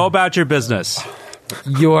curiosity. Go about your business.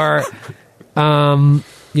 You're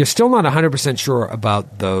still not 100% sure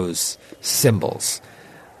about those symbols.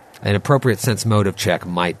 An appropriate sense motive check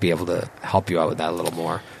might be able to help you out with that a little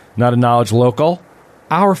more. Not a knowledge local?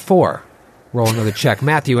 Hour 4. Roll another check.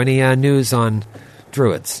 Matthew, any news on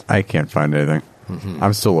druids? I can't find anything.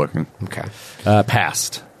 I'm still looking. Okay.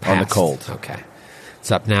 Passed on the cold. Okay.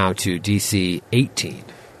 It's up now to DC 18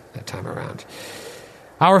 that time around.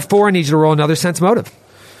 Hour 4, I need you to roll another sense motive.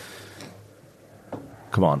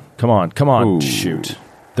 Come on. Ooh. Shoot.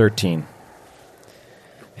 13.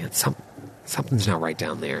 Man, something's not right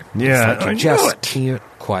down there. Yeah, it's like you just can't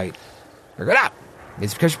quite figure it out.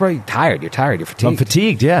 It's because you're probably tired. You're tired. You're fatigued. I'm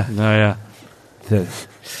fatigued, yeah. Oh, yeah.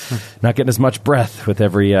 Not getting as much breath with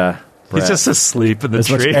every breath. He's just asleep in the As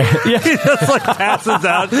much tree. air. He just like passes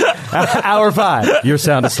out. Hour 5. You're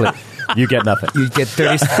sound asleep. You get nothing. You get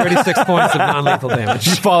 36 points of non-lethal damage.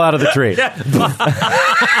 You fall out of the tree.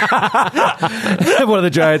 One of the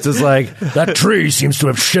giants is like, that tree seems to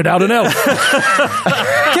have shit out an elf.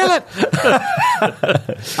 Kill it.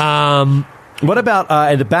 What about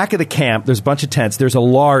at the back of the camp, there's a bunch of tents. There's a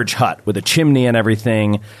large hut with a chimney and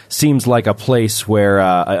everything. Seems like a place where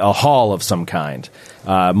a hall of some kind.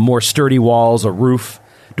 More sturdy walls, a roof.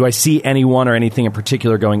 Do I see anyone or anything in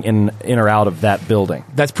particular going in or out of that building?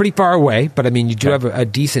 That's pretty far away, but I mean, you do have a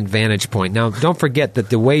decent vantage point. Now, don't forget that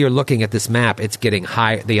the way you're looking at this map, it's getting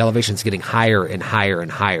high. The elevation's getting higher and higher and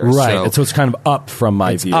higher. Right, so it's kind of up from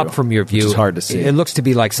my view. Up from your view. Which is hard to see. It looks to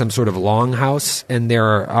be like some sort of longhouse, and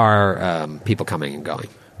there are people coming and going.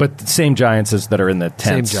 But the same giants as that are in the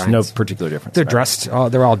tents. Same No giants. particular difference. They're right? dressed.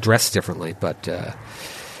 They're all dressed differently, but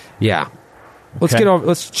yeah. Okay.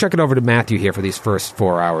 Let's check it over to Matthew here for these first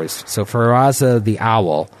 4 hours. So Feyraza the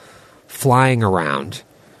owl flying around.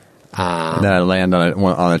 And then I land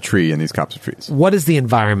on a tree in these copse of trees. What is the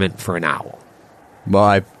environment for an owl?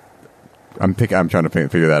 Well, I'm trying to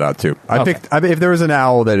figure that out too. Okay. If there was an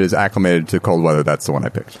owl that is acclimated to cold weather, that's the one I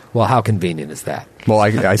picked. Well, how convenient is that? Well,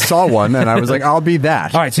 I saw one and I was like, I'll be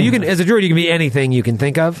that. All right, so you can, as a druid, you can be anything you can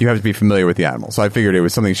think of. You have to be familiar with the animal, so I figured it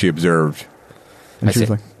was something she observed. And I she was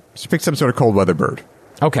see. like, she picked some sort of cold weather bird.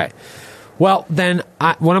 Okay. Well, then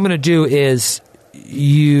what I'm going to do is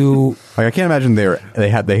I can't imagine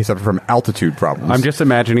they suffer from altitude problems. I'm just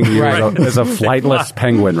imagining you Right. as a flightless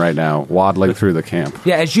penguin right now, waddling through the camp.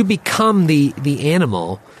 Yeah, as you become the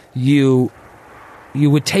animal, you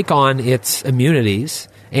would take on its immunities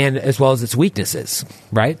and as well as its weaknesses,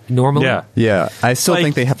 right? Normally. Yeah, I still Like-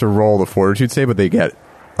 think they have to roll the fortitude save, but they get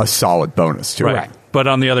a solid bonus to Right. it. But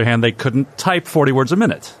on the other hand, they couldn't type 40 words a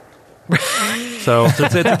minute. So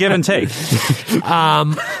it's a give and take.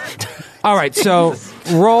 All right, so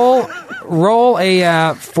roll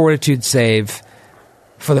a fortitude save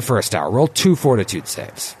for the first hour. Roll 2 fortitude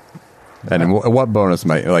saves. And what bonus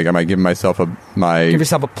am I? Like, am I giving myself my? Give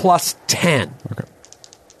yourself a plus 10.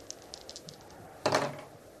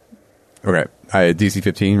 Okay, I had DC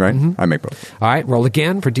 15, right? I make both. All right, roll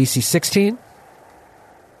again for DC 16.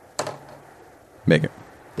 Make it.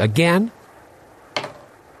 Again,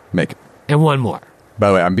 Make it. and one more. By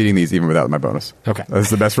the way, I'm beating these even without my bonus. Okay. This is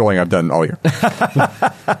the best rolling I've done all year.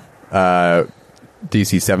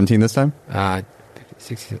 DC 17 this time?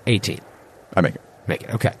 18. I make it. Make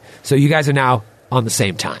it. Okay. So you guys are now on the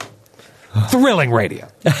same time. Thrilling radio.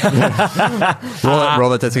 Roll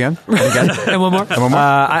that dice again. And one more.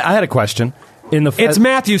 I had a question. It's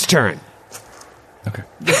Matthew's turn. Okay.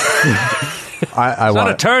 I Not want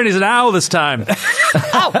a turn. He's an owl this time.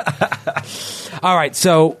 All right.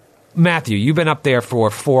 So, Matthew, you've been up there for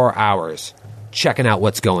 4 hours checking out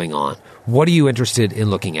what's going on. What are you interested in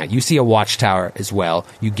looking at? You see a watchtower as well.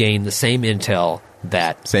 You gain the same intel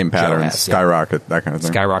that Same Joe patterns, has. skyrocket, that kind of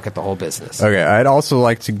thing. Skyrocket the whole business. Okay, I'd also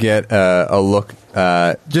like to get a look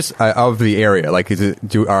just of the area. Like,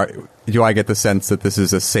 do I get the sense that this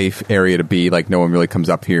is a safe area to be? Like, no one really comes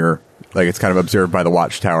up here. Like, it's kind of observed by the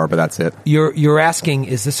watchtower, but that's it. You're asking,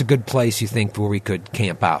 is this a good place you think where we could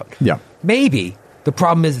camp out? Yeah. Maybe. The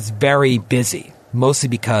problem is it's very busy, mostly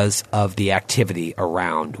because of the activity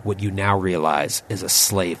around what you now realize is a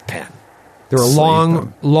slave pen. There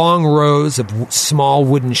are long rows of small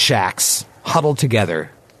wooden shacks huddled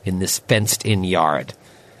together in this fenced-in yard.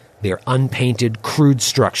 They are unpainted, crude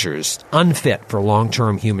structures, unfit for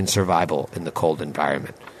long-term human survival in the cold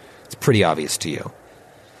environment. It's pretty obvious to you.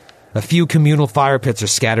 A few communal fire pits are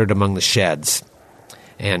scattered among the sheds.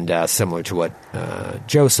 And similar to what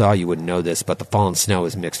Joe saw, you wouldn't know this, but the fallen snow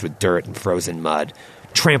is mixed with dirt and frozen mud,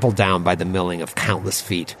 trampled down by the milling of countless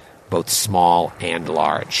feet, both small and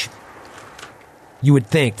large. You would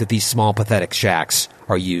think that these small, pathetic shacks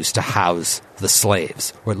are used to house the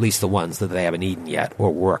slaves, or at least the ones that they haven't eaten yet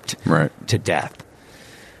or worked to death.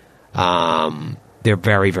 They're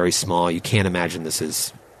very, very small. You can't imagine this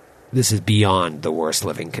is beyond the worst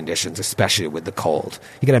living conditions, especially with the cold.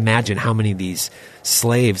 You can imagine how many of these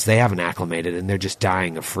slaves they haven't acclimated, and they're just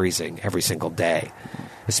dying of freezing every single day,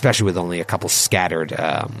 especially with only a couple scattered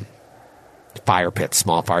fire pits,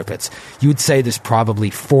 small fire pits. You would say there's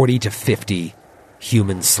probably 40 to 50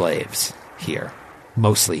 human slaves here,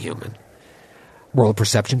 mostly human. Roll a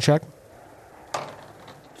perception check.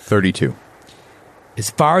 32.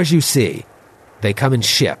 As far as you see, they come in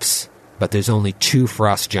ships, but there's only 2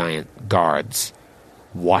 frost giant guards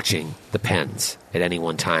watching the pens at any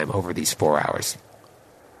one time over these 4 hours.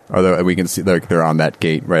 We can see they're on that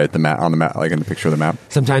gate right at the map, on the map, like in the picture of the map.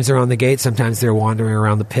 Sometimes they're on the gate. Sometimes they're wandering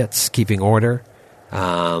around the pits, keeping order,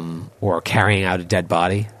 or carrying out a dead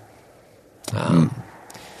body.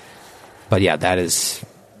 But yeah, that is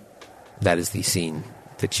the scene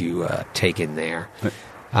that you take in there.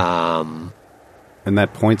 And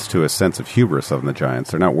that points to a sense of hubris of the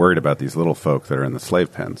giants. They're not worried about these little folk that are in the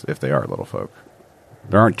slave pens, if they are little folk.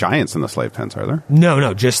 There aren't giants in the slave pens, are there?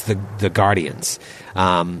 No, just the guardians.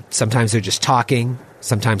 Sometimes they're just talking.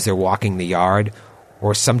 Sometimes they're walking the yard.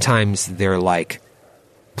 Or sometimes they're like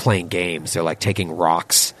playing games. They're like taking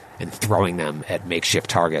rocks and throwing them at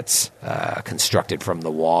makeshift targets constructed from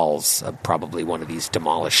the walls of probably one of these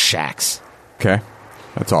demolished shacks. Okay.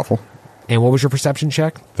 That's awful. And what was your perception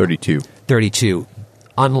check? 32. 32.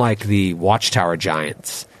 Unlike the Watchtower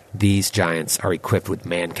giants, these giants are equipped with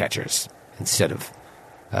man catchers instead of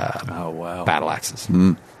battle axes.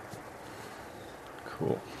 Cool.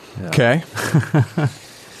 Yeah. Okay.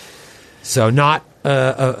 So not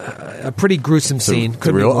a pretty gruesome scene.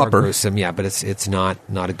 Could be more gruesome, yeah, but it's not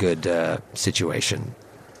a good situation.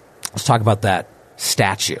 Let's talk about that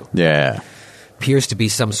statue. Yeah. Appears to be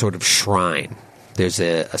some sort of shrine. There's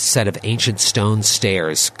a set of ancient stone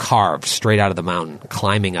stairs carved straight out of the mountain,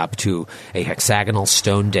 climbing up to a hexagonal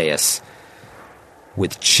stone dais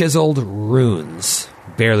with chiseled runes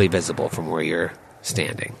barely visible from where you're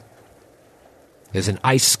standing. There's an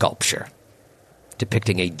ice sculpture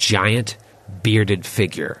depicting a giant bearded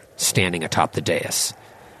figure standing atop the dais.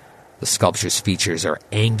 The sculpture's features are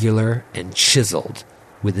angular and chiseled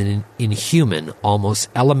with an inhuman, almost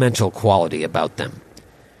elemental quality about them.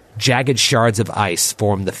 Jagged shards of ice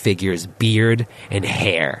form the figure's beard and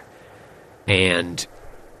hair. And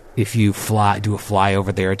if you do a fly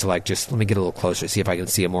over there to let me get a little closer, see if I can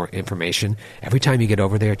see more information. Every time you get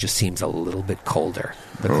over there, it just seems a little bit colder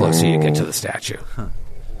the closer you get to the statue. Huh.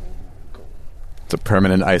 It's a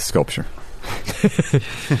permanent ice sculpture. It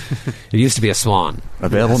used to be a swan.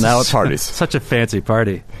 Available now at parties. Such a fancy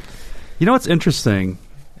party. You know what's interesting,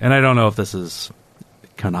 and I don't know if this is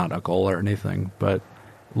canonical or anything, but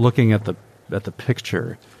looking at the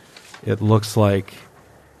picture, it looks like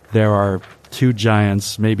there are 2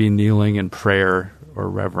 giants maybe kneeling in prayer or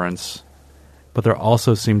reverence, but there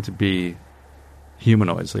also seem to be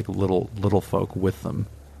humanoids, like little folk with them.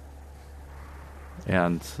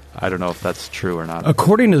 And I don't know if that's true or not.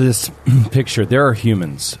 According to this picture, there are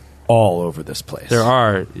humans all over this place. There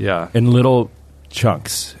are, yeah. In little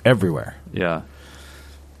chunks everywhere. Yeah.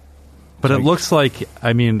 But it looks like,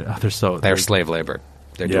 I mean, they're slave labor.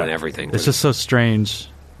 They're doing everything. It's just so strange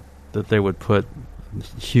that they would put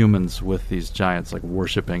humans with these giants, like,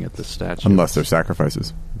 worshipping at this statue. Unless they're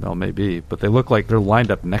sacrifices. Well, maybe. But they look like they're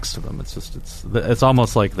lined up next to them. It's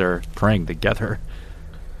almost like they're praying together.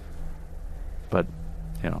 But,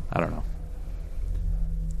 I don't know.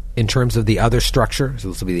 In terms of the other structure, so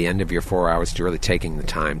this will be the end of your 4 hours to really taking the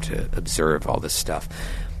time to observe all this stuff.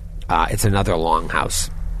 It's another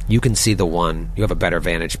longhouse. You can see the one. You have a better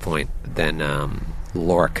vantage point than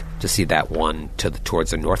Lork to see that one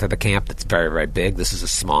towards the north of the camp. That's very, very big. This is a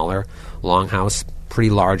smaller longhouse, pretty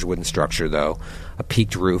large wooden structure though, a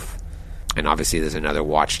peaked roof, and obviously there's another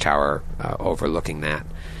watchtower overlooking that.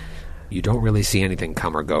 You don't really see anything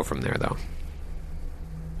come or go from there though.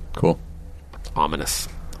 Cool.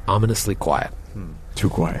 Ominously quiet. Too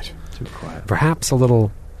quiet. Perhaps a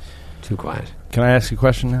little too quiet. Can I ask you a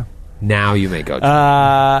question now? Now you may go.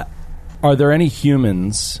 Are there any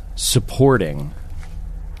humans supporting,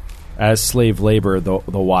 as slave labor, the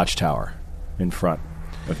watchtower in front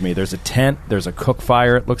of me? There's a tent. There's a cook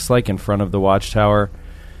fire, it looks like, in front of the watchtower.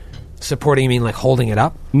 Supporting, you mean like holding it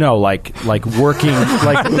up? No, like working,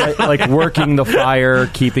 like working the fire,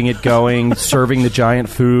 keeping it going, serving the giant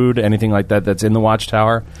food, anything like that that's in the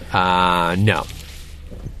watchtower? No.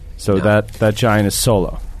 So No. that giant is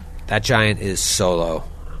solo. That giant is solo.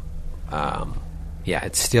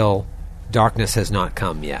 It's still... Darkness has not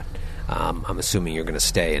come yet. I'm assuming you're going to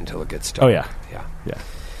stay until it gets dark. Oh, yeah. Yeah.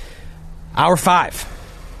 Hour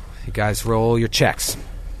 5. You guys roll your checks.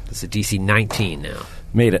 This is a DC 19 now.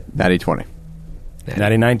 Made it. Natty 20.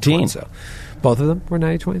 Natty 19. So both of them were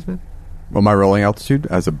natty 20s, man? Well, my rolling altitude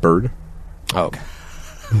as a bird. Oh, okay.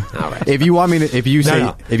 All right. If you want me to, if you say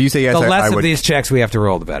yes, the less I of would. these checks we have to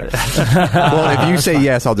roll, the better. Well, if you say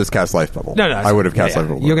yes, I'll just cast life bubble. No, I would have cast life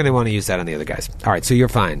bubble. You're going to want to use that on the other guys. All right, so you're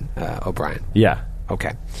fine, O'Brien. Yeah.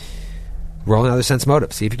 Okay. Roll another sense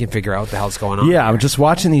motive. See if you can figure out what the hell's going on. Yeah, here. I'm just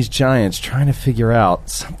watching these giants, trying to figure out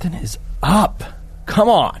something is up. Come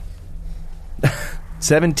on.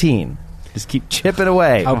 17. Just keep chipping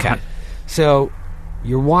away. Okay. So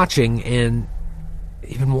you're watching, and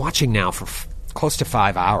you've been watching now for close to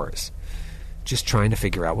 5 hours, just trying to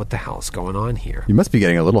figure out what the hell's going on here. You must be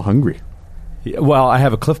getting a little hungry. Well, I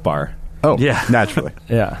have a Cliff Bar. Oh, yeah, naturally.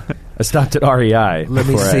 Yeah. I stopped at REI. Let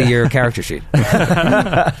me see your character sheet.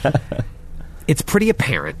 It's pretty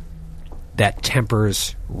apparent that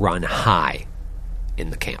tempers run high in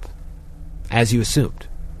the camp, as you assumed.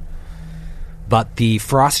 But the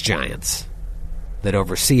frost giants that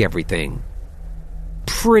oversee everything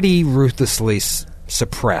pretty ruthlessly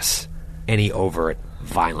suppress any overt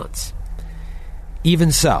violence.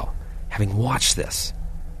 Even so, having watched this,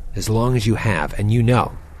 as long as you have, and you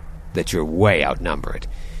know that you're way outnumbered,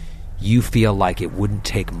 you feel like it wouldn't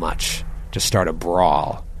take much to start a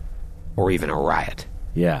brawl or even a riot.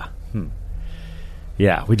 Yeah.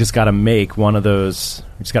 Yeah, we just got to make one of those.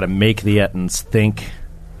 We just got to make the Ettins think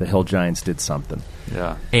the Hill Giants did something.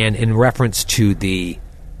 Yeah. And in reference to the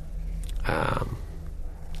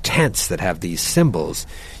tents that have these symbols,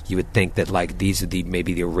 you would think that like these are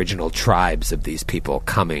maybe the original tribes of these people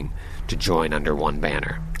coming to join under one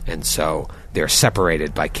banner. And so they're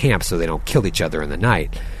separated by camps so they don't kill each other in the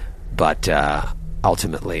night. But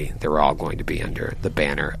ultimately, they're all going to be under the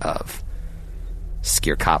banner of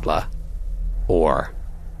Skirkatla or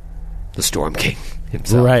the Storm King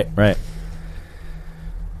himself. Right.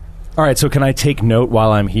 All right, so can I take note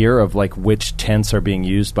while I'm here of like which tents are being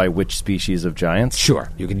used by which species of giants? Sure.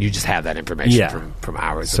 You just have that information from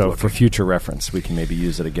hours of So looking. for future reference, we can maybe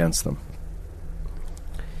use it against them.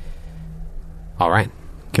 All right.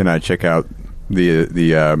 Can I check out the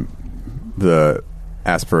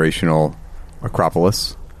aspirational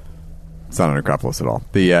Acropolis? It's not an Acropolis at all.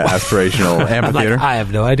 The aspirational amphitheater. I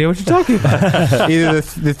have no idea what you're talking about. Either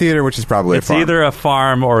the theater, which is probably It's a farm. either a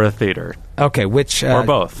farm or a theater. Okay, which... Or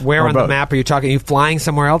both. Where Or on both. the map are you talking? Are you flying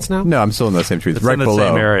somewhere else now? No, I'm still in those same trees. It's right in the below.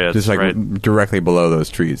 same areas, just like right. directly below those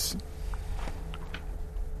trees.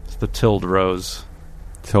 It's the Tilled Rose.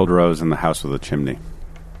 Tilled Rose in the house with a chimney.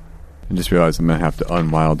 I just realized I'm going to have to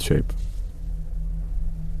unwild shape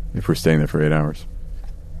if we're staying there for 8 hours.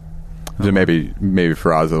 So maybe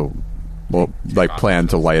Faraz will like plan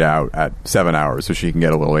to light out at 7 hours so she can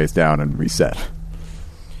get a little ways down and reset.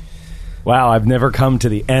 Wow, I've never come to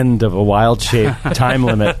the end of a wild shape time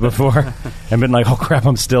limit before and been like, oh crap,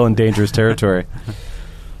 I'm still in dangerous territory.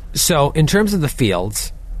 So, in terms of the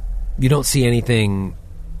fields, you don't see anything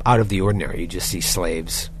out of the ordinary. You just see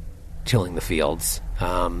slaves tilling the fields.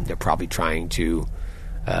 They're probably trying to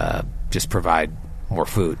just provide more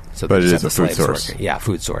food. So but they it just is have a the food slaves source. working. Yeah,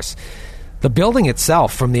 food source. The building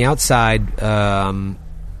itself, from the outside,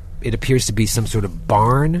 it appears to be some sort of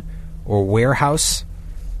barn or warehouse.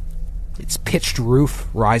 Its pitched roof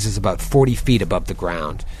rises about 40 feet above the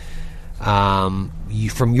ground.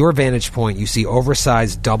 From your vantage point, you see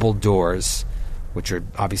oversized double doors, which are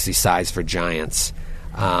obviously sized for giants,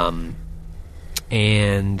 and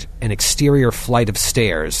an exterior flight of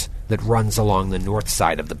stairs that runs along the north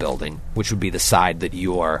side of the building, which would be the side that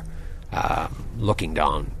you're looking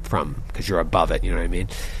down from, because you're above it, you know what I mean?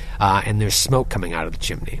 And there's smoke coming out of the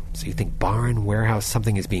chimney. So you think barn, warehouse,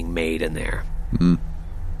 something is being made in there.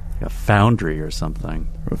 A foundry or something.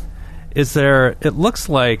 Is there... It looks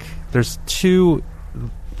like there's two...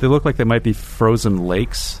 They look like they might be frozen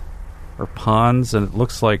lakes or ponds, and it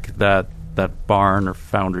looks like that barn or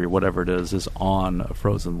foundry, whatever it is on a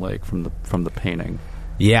frozen lake from the painting.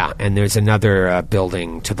 Yeah, and there's another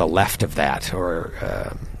building to the left of that,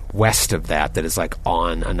 or west of that is like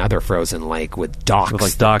on another frozen lake with docks, with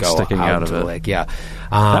like docks that go sticking out of to it. The lake. Yeah,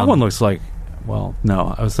 that one looks like. Well,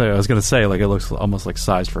 no, I was going to say like it looks almost like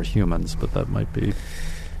sized for humans, but that might be.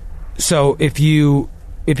 So if you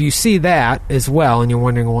see that as well, and you're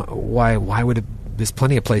wondering why would it? There's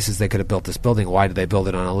plenty of places they could have built this building. Why did they build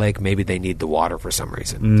it on a lake? Maybe they need the water for some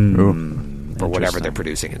reason, for whatever they're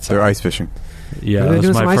producing inside. They're ice fishing. Yeah, Maybe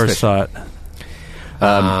that's my first thought.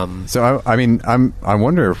 So I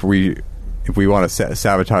wonder if we want to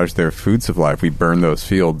sabotage their food supply, if we burn those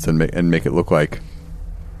fields and make it look like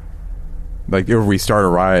if we start a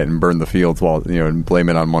riot and burn the fields and blame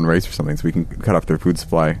it on one race or something, so we can cut off their food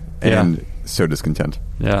supply and sow discontent.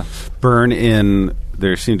 Yeah, burn in.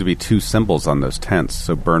 There seem to be two symbols on those tents,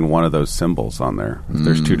 so burn one of those symbols on there. If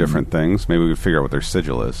there's two different things, maybe we can figure out what their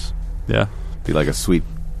sigil is. Yeah, be like a sweet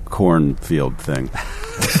cornfield thing.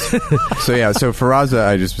 So Faraza,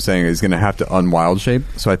 I just was saying, is going to have to unwild shape.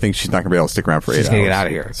 So I think she's not going to be able to stick around for 8 hours. She's going to get out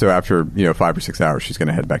of here. So after 5 or 6 hours, she's going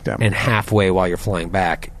to head back down. And halfway while you're flying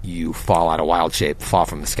back, you fall out of wild shape, fall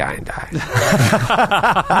from the sky, and die.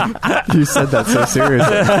 You said that so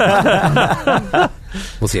seriously.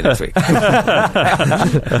 We'll see you next week. You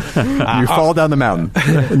fall down the mountain.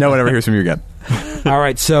 No one ever hears from you again. All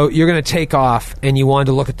right, so you're going to take off, and you wanted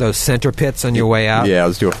to look at those center pits on your way out? Yeah,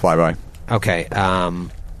 let's do a flyby. Okay.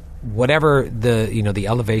 Whatever the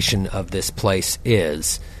elevation of this place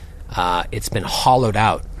is, it's been hollowed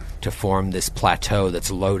out to form this plateau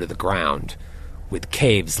that's low to the ground, with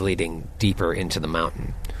caves leading deeper into the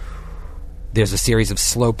mountain. There's a series of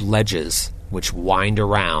sloped ledges which wind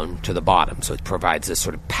around to the bottom, so it provides this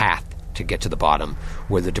sort of path to get to the bottom,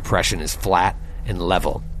 where the depression is flat and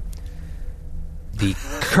level. The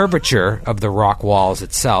curvature of the rock walls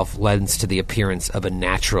itself lends to the appearance of a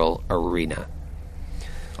natural arena.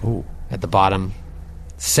 Ooh. At the bottom,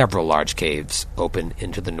 several large caves open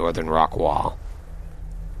into the northern rock wall.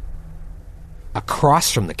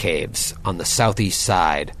 Across from the caves, on the southeast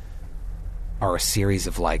side, are a series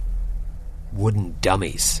of, wooden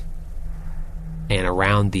dummies. And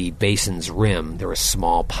around the basin's rim, there are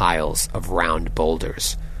small piles of round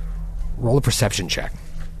boulders. Roll a perception check.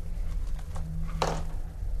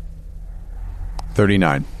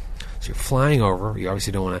 39. So you're flying over. You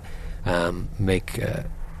obviously don't want to make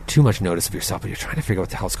too much notice of yourself, but you're trying to figure out what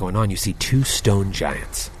the hell's going on. You see two stone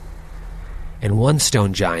giants. And one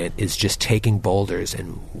stone giant is just taking boulders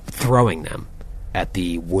and throwing them at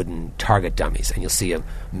the wooden target dummies. And you'll see them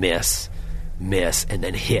miss, and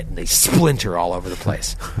then hit, and they splinter all over the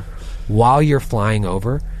place. While you're flying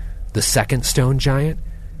over, the second stone giant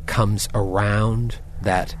comes around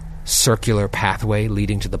that circular pathway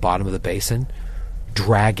leading to the bottom of the basin,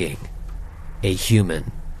 dragging a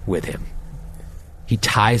human with him. He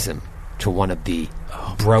ties him to one of the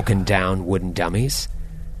broken down wooden dummies,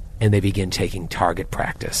 and they begin taking target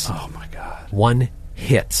practice. Oh my God. One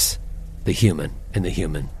hits the human, and the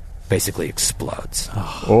human basically explodes.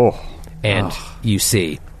 And you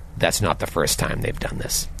see, that's not the first time they've done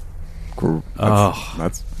this.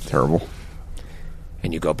 That's terrible.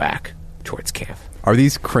 And you go back towards camp. Are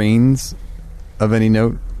these cranes of any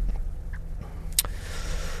note?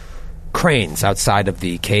 Cranes outside of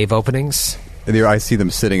the cave openings. I see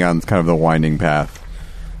them sitting on kind of the winding path.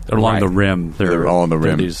 They're along the rim. They're all on the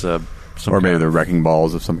rim. These, or maybe they're wrecking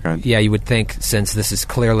balls of some kind. Yeah, you would think, since this is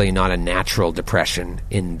clearly not a natural depression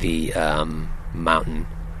in the mountain,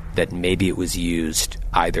 that maybe it was used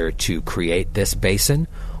either to create this basin,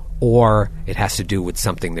 or it has to do with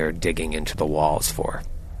something they're digging into the walls for.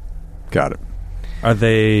 Got it. Are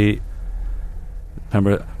they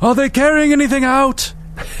carrying anything out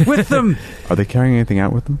with them? Are they carrying anything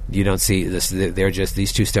out with them? You don't see this. They're just,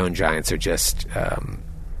 these two stone giants are just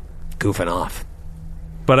goofing off.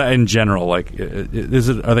 But in general, like,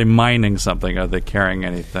 are they mining something? Are they carrying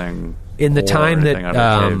anything? In the time that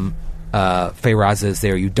Feyraza is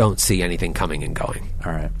there, you don't see anything coming and going.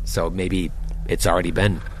 All right. So maybe it's already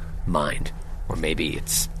been mined, or maybe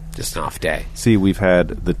it's just an off day. See, we've had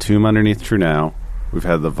the tomb underneath Trunau. We've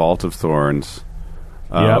had the Vault of Thorns.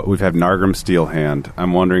 We've had Nargrim Steelhand.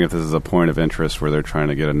 I'm wondering if this is a point of interest where they're trying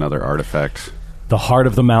to get another artifact. The heart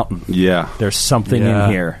of the mountain. Yeah. There's something in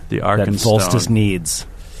here the that Arkenstone Volstis needs.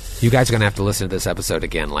 You guys are going to have to listen to this episode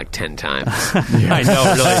again like 10 times. I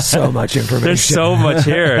know, really. So much information. There's so much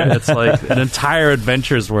here. It's like an entire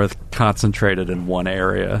adventure's worth concentrated in one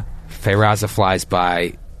area. Feyraza flies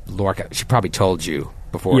by. Lorca, she probably told you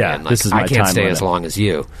beforehand. Yeah, this is my I can't time stay limit. as long as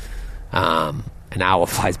you. An owl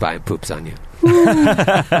flies by and poops on you.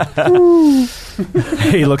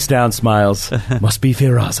 He looks down, smiles. Must be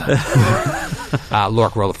Feyraza.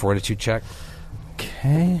 Lorca, roll a fortitude check.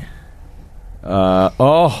 Okay.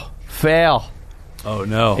 Fail. Oh,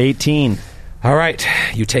 no. 18. All right.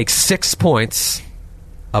 You take 6 points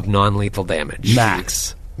of non-lethal damage.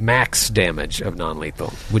 Max damage of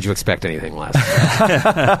non-lethal. Would you expect anything less?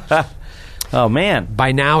 Oh, man.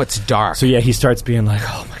 By now, it's dark. So, yeah, he starts being like,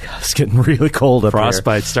 oh, my God, it's getting really cold up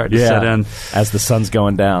Frostbite's here. starting to set in. As the sun's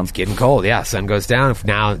going down. It's getting cold, yeah. Sun goes down.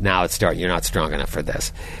 Now it's dark. You're not strong enough for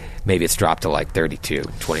this. Maybe it's dropped to like 32,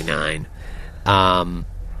 29.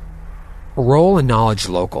 Roll a knowledge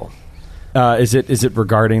local. Is it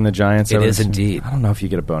regarding the Giants? It is indeed. I don't know if you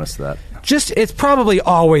get a bonus to that. It's probably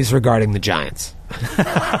always regarding the Giants.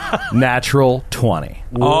 Natural 20.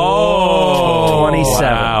 Oh, 27.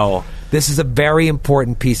 Wow. This is a very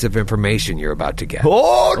important piece of information you're about to get.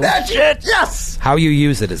 Oh, that's it! Yes! How you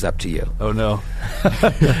use it is up to you. Oh, no.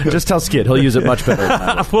 Just tell Skid. He'll use it much better than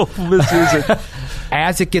I will. We'll misuse it.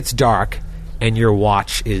 As it gets dark and your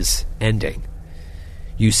watch is ending,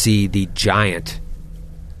 you see the giant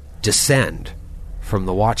descend from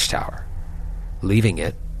the watchtower, leaving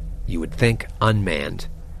it, you would think, unmanned,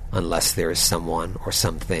 unless there is someone or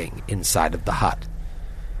something inside of the hut.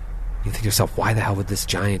 You think to yourself, why the hell would this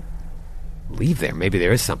giant leave there? Maybe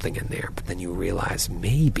there is something in there, but then you realize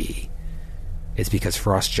maybe it's because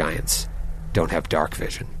frost giants don't have dark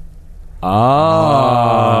vision.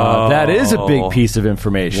 Oh, that is a big piece of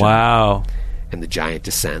information. Wow. And the giant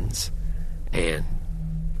descends and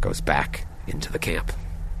goes back into the camp.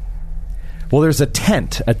 Well, there's a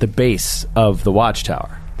tent at the base of the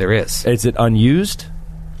watchtower. There is. Is it unused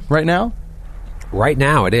right now? Right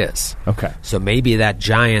now it is. Okay. So maybe that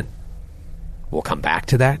giant will come back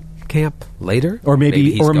to that camp later? Or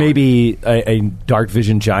maybe he's gone. a dark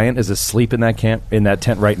vision giant is asleep in that camp, in that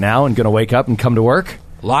tent right now, and going to wake up and come to work?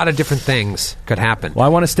 A lot of different things could happen. Well, I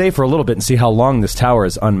want to stay for a little bit and see how long this tower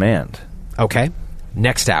is unmanned. Okay.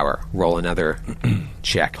 Next hour, roll another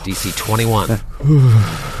check. DC 21.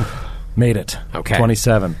 Made it. Okay.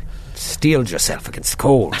 27. Steeled yourself against the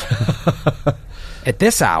cold. At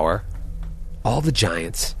this hour, all the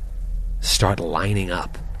giants start lining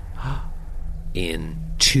up in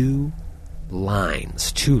two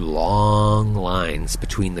long lines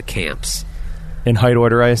between the camps. In height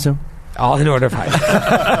order, I assume? All in order of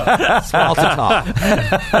height. Small to tall.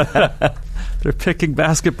 They're picking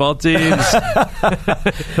basketball teams.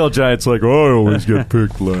 Hill Giant's like, oh, I always get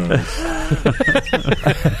picked last.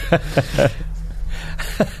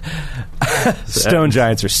 Stone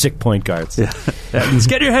Giants are sick point guards. Yeah. Let's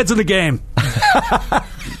get your heads in the game.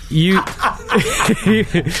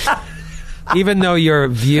 Even though your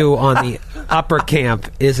view on the upper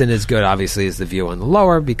camp isn't as good, obviously, as the view on the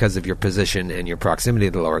lower, because of your position and your proximity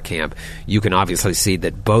to the lower camp, you can obviously see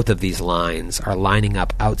that both of these lines are lining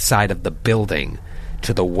up outside of the building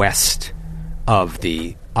to the west of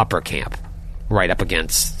the upper camp, right up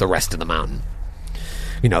against the rest of the mountain.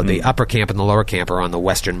 You know, the upper camp and the lower camp are on the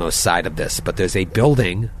westernmost side of this, but there's a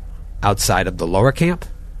building outside of the lower camp,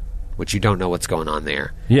 which you don't know what's going on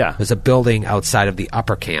there. Yeah. There's a building outside of the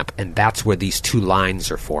upper camp, and that's where these two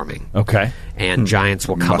lines are forming. Okay. And giants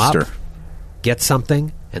will come up, get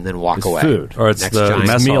something, and then walk away. Food. Or it's Next the giant-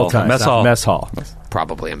 mess hall. Mealtime. Mess hall.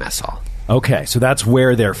 Probably a mess hall. Okay, so that's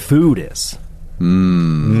where their food is.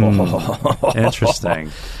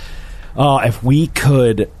 Interesting. If we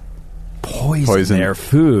could poison their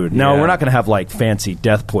food. Now, we're not going to have, like, fancy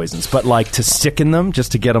death poisons, but, like, to sicken them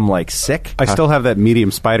just to get them, like, sick. I still have that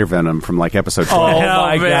medium spider venom from like episode 12. Oh,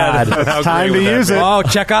 my God. Time to use it. Oh,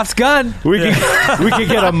 Chekhov's gun! We could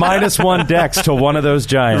get a -1 dex to one of those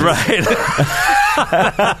giants. Right.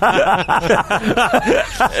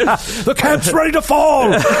 The camp's ready to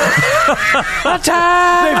fall!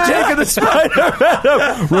 Attack! They've taken the spider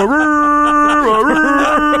venom!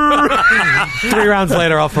 3 rounds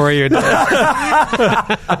later, all 4 of you are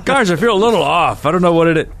dead. Guys, I feel a little off. I don't know what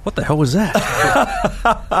it is. What the hell was that?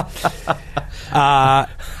 I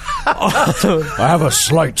have a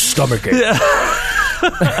slight stomachache.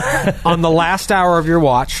 On the last hour of your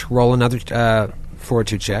watch, roll another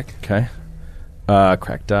fortitude check. Okay.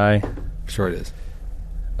 Crack die. Sure it is.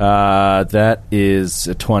 That is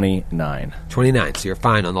a 29. 29, so you're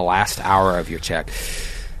fine on the last hour of your check.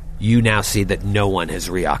 You now see that no one has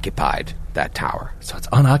reoccupied that tower. So it's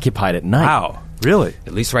unoccupied at night. Wow. Really?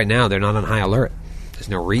 At least right now, they're not on high alert. There's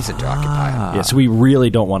no reason to occupy it. Yeah, so we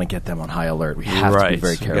really don't want to get them on high alert. We have to be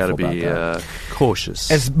very careful Got to be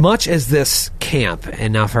cautious. As much as this camp,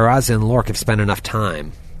 and now Feyraza and Lork have spent enough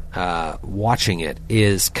time watching it,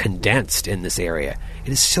 is condensed in this area,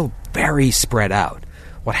 it is still very spread out.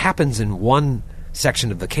 What happens in one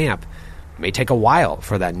section of the camp may take a while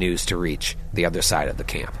for that news to reach the other side of the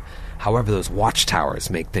camp. However, those watchtowers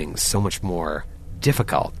make things so much more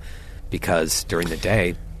difficult because during the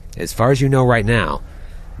day, as far as you know right now,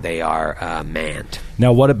 they are manned.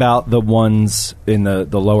 Now, what about the ones in the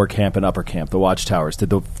lower camp and upper camp, the watchtowers? Did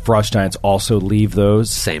the frost giants also leave those?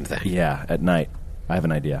 Same thing. Yeah, at night. I have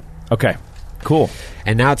an idea. Okay, cool.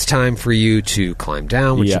 And now it's time for you to climb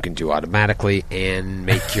down, which you can do automatically, and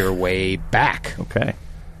make your way back. Okay.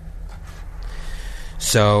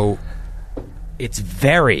 So it's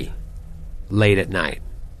very late at night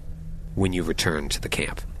when you return to the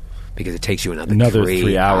camp because it takes you another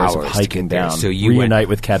 3 hours of hiking down. So you reunite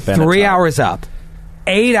with Cat Bennett. 3 hours up,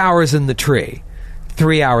 8 hours in the tree,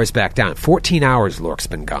 3 hours back down. 14 hours Lork's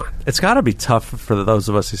been gone. It's got to be tough for those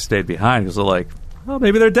of us who stayed behind because they're like, oh,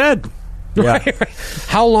 maybe they're dead. Yeah. Right.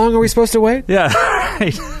 How long are we supposed to wait? Yeah.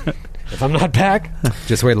 If I'm not back,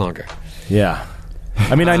 just wait longer. Yeah.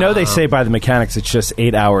 I mean, I know they say by the mechanics it's just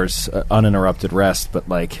 8 hours uninterrupted rest, but,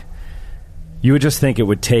 like, you would just think it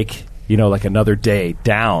would take, like another day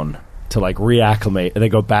down to, like, reacclimate and then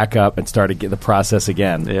go back up and start the process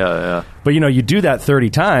again. Yeah. But, you do that 30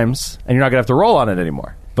 times and you're not going to have to roll on it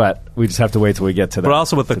anymore. But we just have to wait till we get to that. But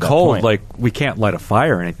also with the cold, like, we can't light a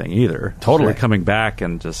fire or anything either. Totally. So we're coming back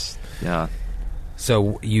and just, yeah.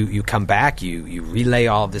 So you come back, you relay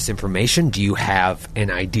all of this information. Do you have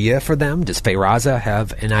an idea for them? Does Feyraza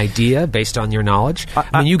have an idea based on your knowledge?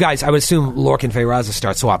 I mean, you guys, I would assume Lork and Feyraza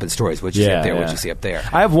start swapping stories. What'd you see up there? What'd you see up there?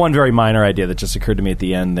 I have one very minor idea that just occurred to me at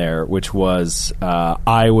the end there, which was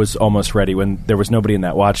I was almost ready when there was nobody in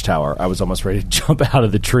that watchtower. I was almost ready to jump out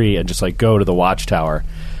of the tree and just, like, go to the watchtower.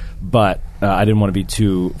 But I didn't want to be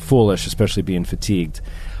too foolish, especially being fatigued.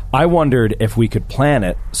 I wondered if we could plan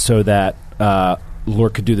it so that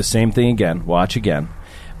Lork could do the same thing again, watch again,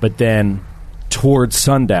 but then towards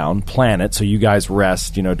sundown, plan it so you guys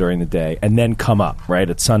rest, during the day, and then come up, right,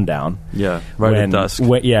 at sundown. Yeah, right at dusk.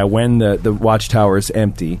 When the watchtower is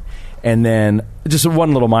empty. And then, just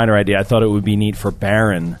one little minor idea, I thought it would be neat for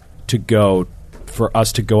Baron for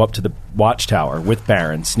us to go up to the watchtower with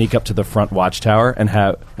Baron, sneak up to the front watchtower, and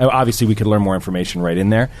obviously we could learn more information right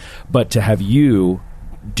in there, but to have you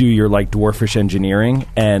do your, like, dwarfish engineering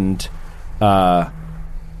and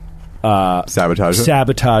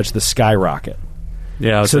sabotage the skyrocket.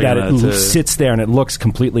 Yeah, so that it sits there and it looks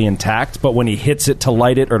completely intact, but when he hits it to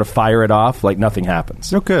light it or to fire it off, like, nothing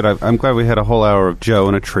happens. No, good. I'm glad we had a whole hour of Joe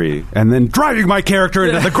in a tree and then driving my character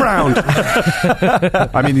into the ground.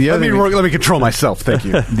 I mean, let me control myself. Thank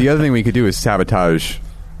you. The other thing we could do is sabotage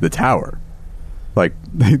the tower, like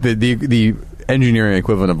the engineering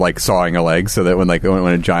equivalent of, like, sawing a leg, so that when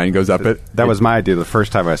a giant goes up it. That was my idea the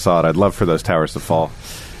first time I saw it. I'd love for those towers to fall.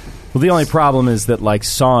 Well, the only problem is that, like,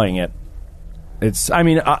 sawing it,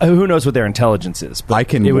 who knows what their intelligence is? But I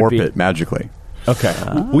can warp it magically. Okay.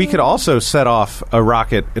 We could also set off a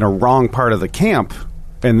rocket in a wrong part of the camp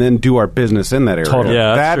and then do our business in that area. Totally.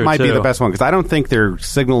 Yeah, that might be too. the best one, because I don't think they're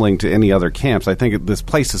signaling to any other camps. I think this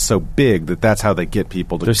place is so big that's how they get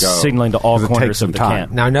people to They're go. signaling to all 'Cause it corners takes some of the time.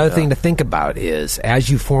 camp. Now, another thing to think about is, as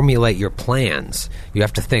you formulate your plans, you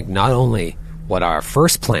have to think not only what our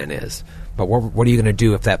first plan is, but what are you going to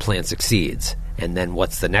do if that plan succeeds? And then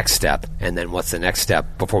what's the next step? And then what's the next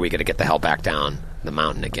step before we got to get the hell back down the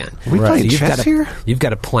mountain again? Are we playing chess here? You've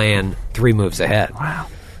got to plan 3 moves ahead. Wow.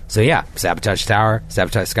 So yeah, sabotage tower,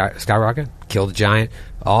 sabotage skyrocket, kill the giant,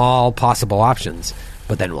 all possible options.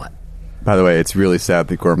 But then what? By the way, it's really sad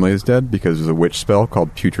that Gormley is dead because there's a witch spell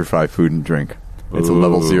called Putrefy Food and Drink. It's a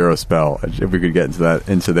level 0 spell. If we could get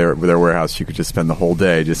into their warehouse, you could just spend the whole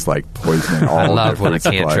day just, like, poisoning all. I love when a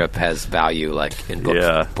different supply. cantrip has value, like in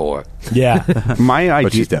book 4. Yeah. My idea,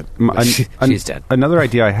 But she's dead. She's dead. Another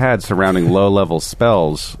idea I had surrounding low-level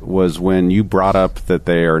spells was when you brought up that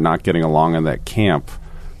they are not getting along in that camp.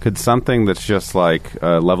 Could something that's just like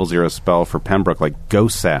a level 0 spell for Pembroke, like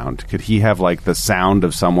Ghost Sound, could he have like the sound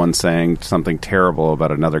of someone saying something terrible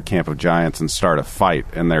about another camp of giants and start a fight,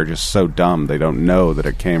 and they're just so dumb they don't know that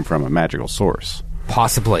it came from a magical source?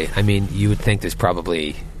 Possibly. I mean, you would think there's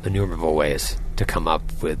probably innumerable ways to come up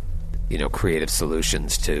with, creative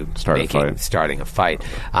solutions to starting a fight.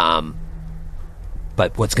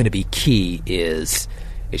 But what's going to be key is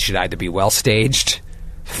it should either be well staged,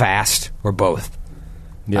 fast, or both.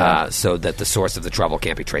 Yeah. So that the source of the trouble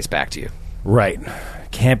can't be traced back to you. Right.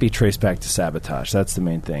 Can't be traced back to sabotage. That's the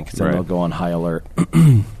main thing, because then they'll go on high alert.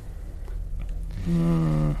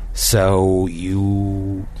 So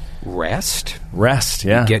you rest. Rest,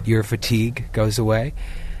 yeah. You get your fatigue goes away.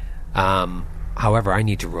 However, I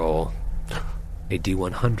need to roll a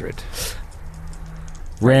D100.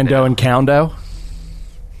 Rando and Coundo?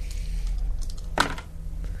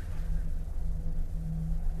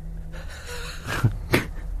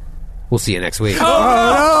 We'll see you next week. No!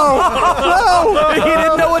 He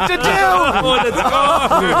didn't know what to do! Oh, it's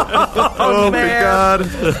gone! Oh, my God.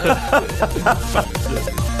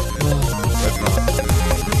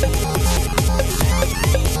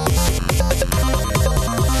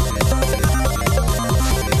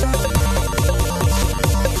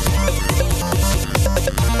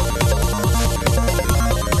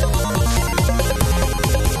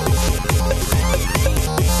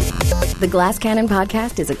 The Glass Cannon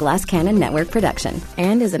Podcast is a Glass Cannon Network production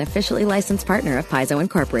and is an officially licensed partner of Paizo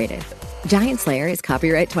Incorporated. Giantslayer is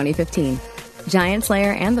copyright 2015.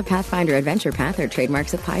 Giantslayer and the Pathfinder Adventure Path are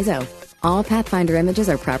trademarks of Paizo. All Pathfinder images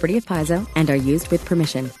are property of Paizo and are used with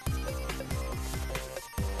permission.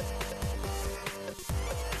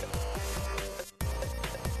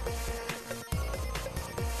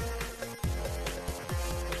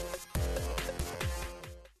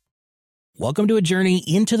 Welcome to a journey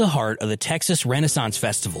into the heart of the Texas Renaissance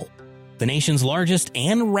Festival, the nation's largest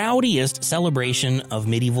and rowdiest celebration of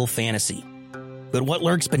medieval fantasy. But what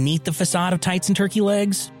lurks beneath the facade of tights and turkey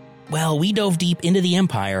legs? Well, we dove deep into the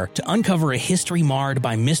empire to uncover a history marred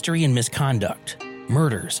by mystery and misconduct,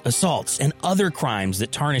 murders, assaults, and other crimes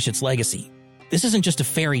that tarnish its legacy. This isn't just a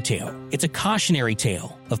fairy tale, it's a cautionary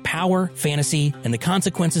tale of power, fantasy, and the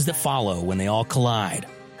consequences that follow when they all collide.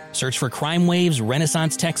 Search for Crime Waves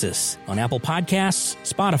Renaissance Texas on Apple Podcasts,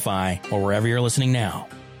 Spotify, or wherever you're listening now.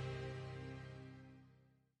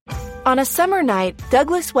 On a summer night,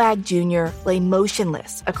 Douglas Wag Jr. lay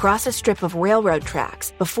motionless across a strip of railroad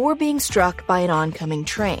tracks before being struck by an oncoming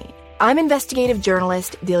train. I'm investigative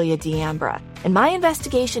journalist Delia D'Ambra, and my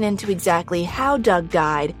investigation into exactly how Doug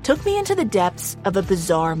died took me into the depths of a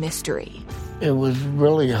bizarre mystery. It was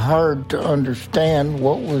really hard to understand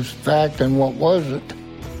what was fact and what wasn't.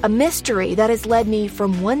 A mystery that has led me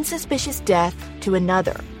from one suspicious death to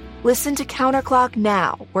another. Listen to Counterclock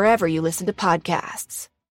now, wherever you listen to podcasts.